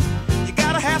 You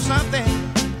gotta have something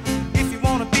if you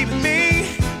want to be with me.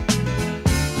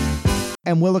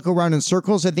 And Will It Go Round in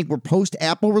Circles, I think, were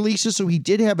post-Apple releases, so he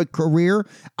did have a career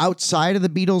outside of the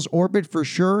Beatles' orbit for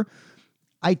sure.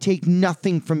 I take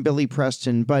nothing from Billy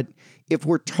Preston, but if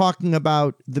we're talking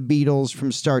about the Beatles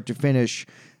from start to finish,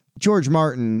 George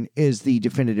Martin is the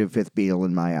definitive 5th Beatle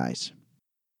in my eyes.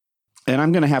 And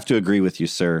I'm going to have to agree with you,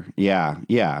 sir. Yeah.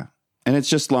 And it's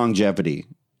just longevity.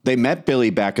 They met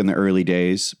Billy back in the early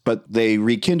days, but they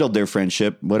rekindled their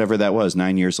friendship, whatever that was,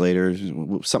 9 years later,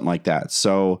 something like that.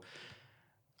 So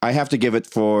I have to give it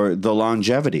for the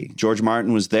longevity. George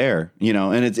Martin was there,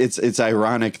 and it's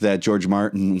ironic that George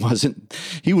Martin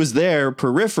he was there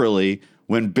peripherally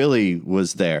when Billy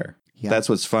was there. Yeah. That's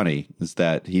what's funny, is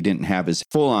that he didn't have his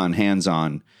full-on,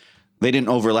 hands-on. They didn't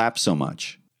overlap so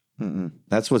much. Mm-mm.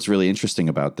 That's what's really interesting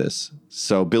about this.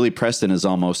 So Billy Preston is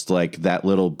almost like that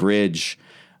little bridge,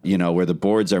 where the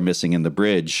boards are missing in the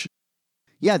bridge.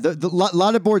 Yeah, the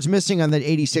lot of boards missing on that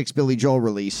 86 Billy Joel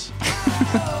release.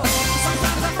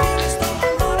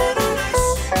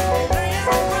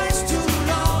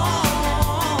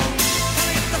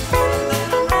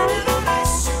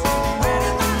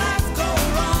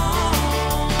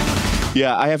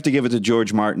 Yeah, I have to give it to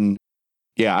George Martin.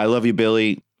 Yeah, I love you,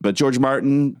 Billy. But George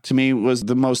Martin, to me, was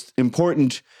the most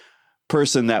important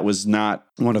person that was not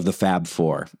one of the Fab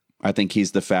Four. I think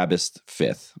he's the fabbest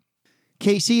fifth.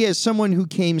 Casey, as someone who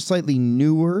came slightly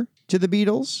newer to the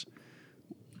Beatles,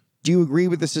 do you agree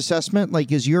with this assessment?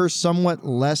 Like, is your somewhat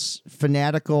less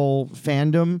fanatical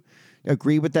fandom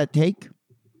agree with that take?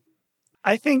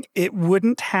 I think it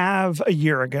wouldn't have a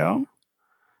year ago,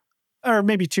 or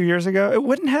maybe 2 years ago, it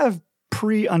wouldn't have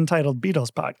pre-Untitled Beatles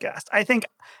podcast. I think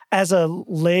as a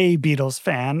lay Beatles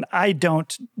fan, I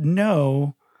don't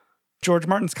know George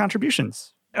Martin's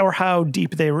contributions or how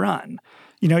deep they run.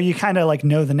 You know, you kind of like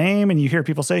know the name and you hear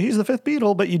people say he's the fifth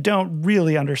Beatle, but you don't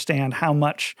really understand how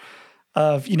much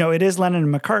of, you know, it is Lennon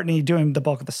and McCartney doing the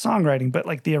bulk of the songwriting, but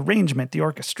like the arrangement, the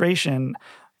orchestration,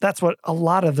 that's what a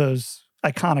lot of those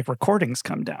iconic recordings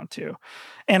come down to.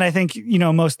 And I think, you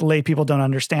know, most lay people don't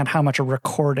understand how much a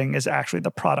recording is actually the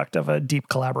product of a deep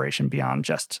collaboration beyond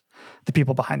just the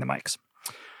people behind the mics.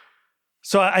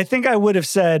 So I think I would have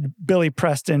said Billy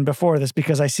Preston before this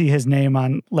because I see his name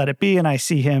on Let It Be and I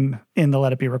see him in the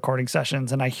Let It Be recording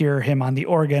sessions and I hear him on the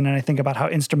organ and I think about how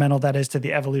instrumental that is to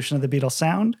the evolution of the Beatles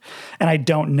sound. And I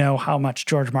don't know how much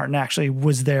George Martin actually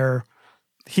was there.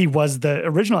 He was the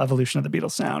original evolution of the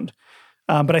Beatles sound.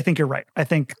 But I think you're right. I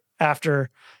think after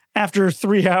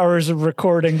 3 hours of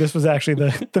recording, this was actually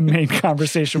the main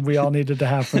conversation we all needed to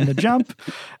have from the jump.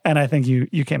 And I think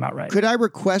you came out right. Could I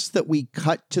request that we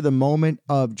cut to the moment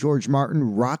of George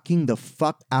Martin rocking the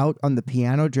fuck out on the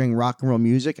piano during Rock and Roll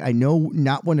Music? I know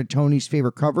not one of Tony's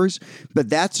favorite covers, but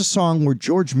that's a song where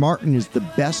George Martin is the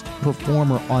best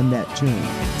performer on that tune.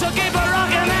 So keep a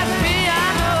rockin' that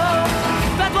piano.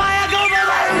 That's why I go for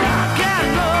that rock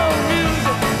and roll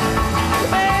music.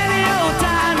 Any old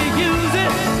time you use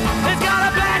it, it's got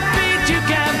a black beat, you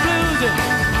can't blues it.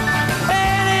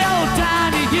 Any old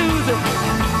time you use it,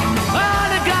 oh,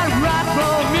 they got rock and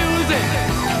roll music.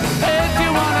 If you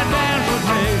wanna dance with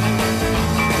me,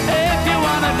 if you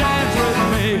wanna dance with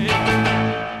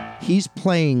me. He's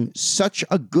playing such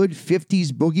a good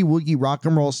 50s boogie woogie rock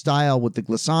and roll style with the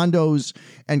glissandos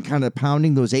and kind of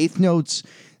pounding those eighth notes.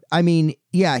 I mean,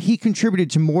 yeah, he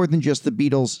contributed to more than just the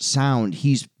Beatles sound.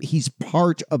 He's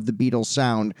part of the Beatles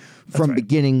sound from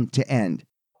beginning to end.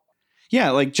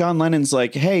 Yeah, like John Lennon's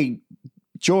like, hey,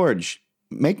 George,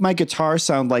 make my guitar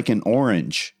sound like an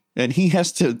orange. And he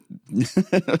has to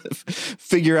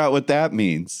figure out what that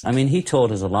means. I mean, he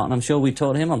taught us a lot, and I'm sure we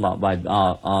taught him a lot by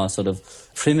our sort of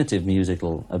primitive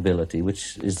musical ability,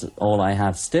 which is all I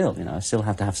have still. You know, I still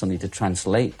have to have something to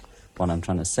translate what I'm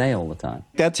trying to say all the time.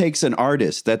 That takes an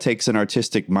artist. That takes an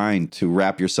artistic mind to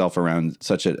wrap yourself around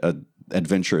such a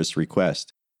adventurous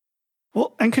request.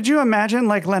 Well, and could you imagine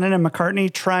like Lennon and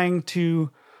McCartney trying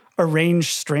to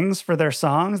arrange strings for their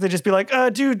songs? They'd just be like,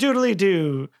 do doodly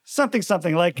do, something.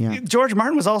 Like George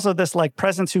Martin was also this like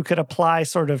presence who could apply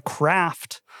sort of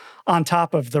craft on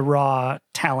top of the raw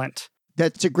talent.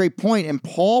 That's a great point. And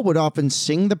Paul would often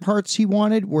sing the parts he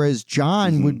wanted, whereas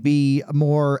John would be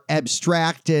more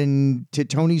abstract and, to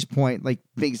Tony's point, like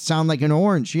make it sound like an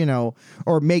orange, you know,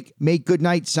 or make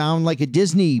Goodnight sound like a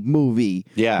Disney movie.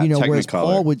 Yeah, you know, whereas Technicolor.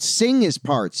 Paul would sing his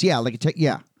parts. Yeah, like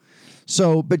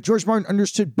So, but George Martin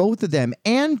understood both of them.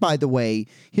 And by the way,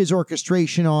 his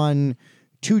orchestration on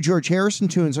 2 George Harrison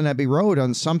tunes on Abbey Road,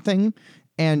 on Something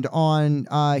and on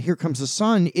Here Comes the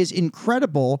Sun, is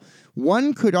incredible.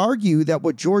 One could argue that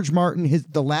what George Martin,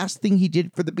 the last thing he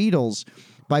did for the Beatles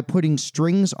by putting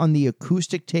strings on the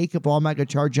acoustic take of All My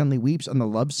Guitar Gently Weeps on the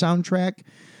Love soundtrack,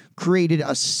 created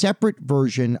a separate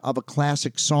version of a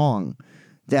classic song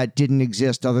that didn't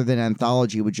exist other than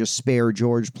Anthology, would just spare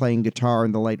George playing guitar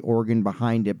and the light organ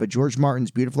behind it. But George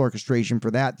Martin's beautiful orchestration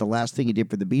for that, the last thing he did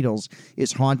for the Beatles,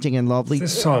 is haunting and lovely.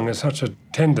 This song is such a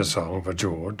tender song for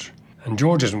George, and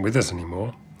George isn't with us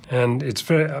anymore. And it's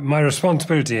my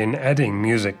responsibility in adding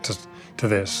music to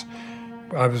this.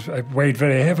 I weighed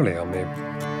very heavily on me.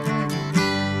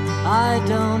 I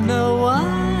don't know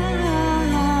why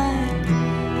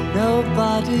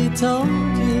nobody told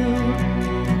you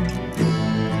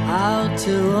how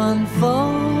to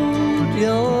unfold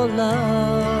your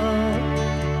love.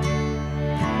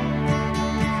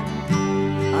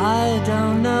 I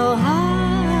don't know how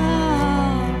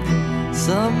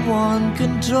someone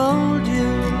controlled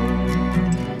you.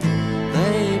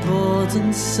 They bought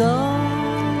and sold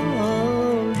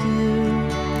you.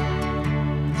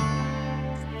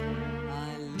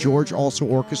 George also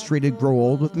orchestrated Grow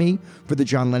Old With Me for the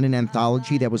John Lennon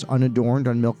anthology that was unadorned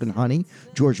on Milk and Honey.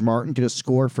 George Martin did a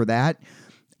score for that.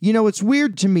 You know, it's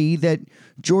weird to me that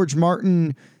George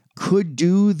Martin could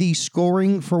do the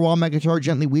scoring for While My Guitar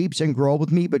Gently Weeps and Grow Old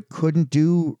With Me, but couldn't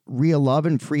do Real Love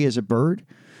and Free as a Bird.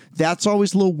 That's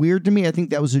always a little weird to me. I think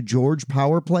that was a George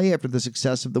power play after the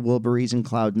success of the Wilburys and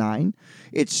Cloud 9.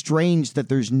 It's strange that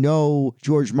there's no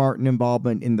George Martin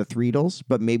involvement in the Threedles,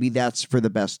 but maybe that's for the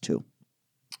best too.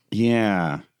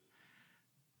 Yeah.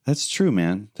 That's true,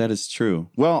 man. That is true.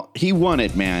 Well, he won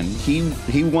it, man.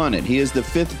 He won it. He is the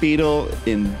fifth Beatle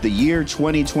in the year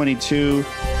 2022.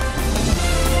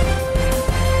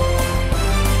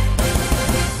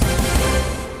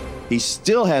 He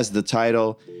still has the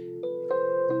title.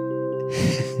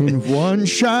 In one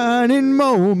shining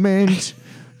moment,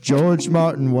 George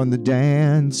Martin won the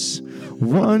dance.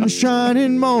 One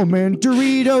shining moment,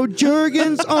 Dorito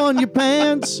Jergens on your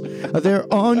pants.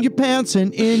 They're on your pants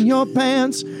and in your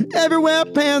pants. Everywhere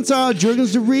pants are,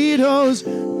 Jergens Doritos.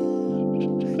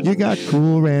 You got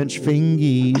Cool Ranch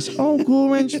Fingies. Oh, Cool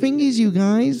Ranch Fingies, you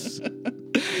guys.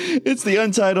 It's the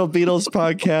Untitled Beatles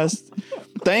podcast.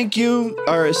 Thank you,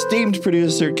 our esteemed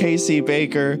producer, Casey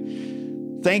Baker.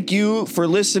 Thank you for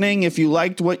listening. If you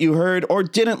liked what you heard or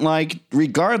didn't like,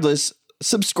 regardless,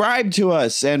 subscribe to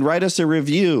us and write us a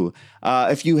review.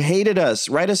 If you hated us,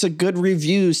 write us a good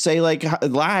review. Say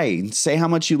lie. Say how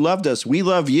much you loved us. We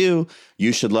love you.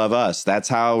 You should love us. That's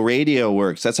how radio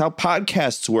works. That's how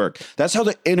podcasts work. That's how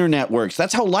the internet works.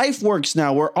 That's how life works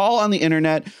now. We're all on the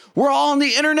internet. We're all on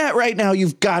the internet right now.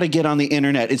 You've got to get on the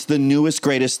internet. It's the newest,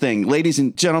 greatest thing. Ladies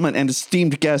and gentlemen and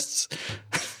esteemed guests.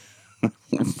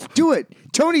 Do it.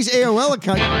 Tony's AOL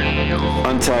account.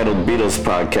 Untitled Beatles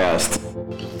podcast.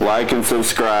 Like and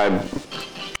subscribe.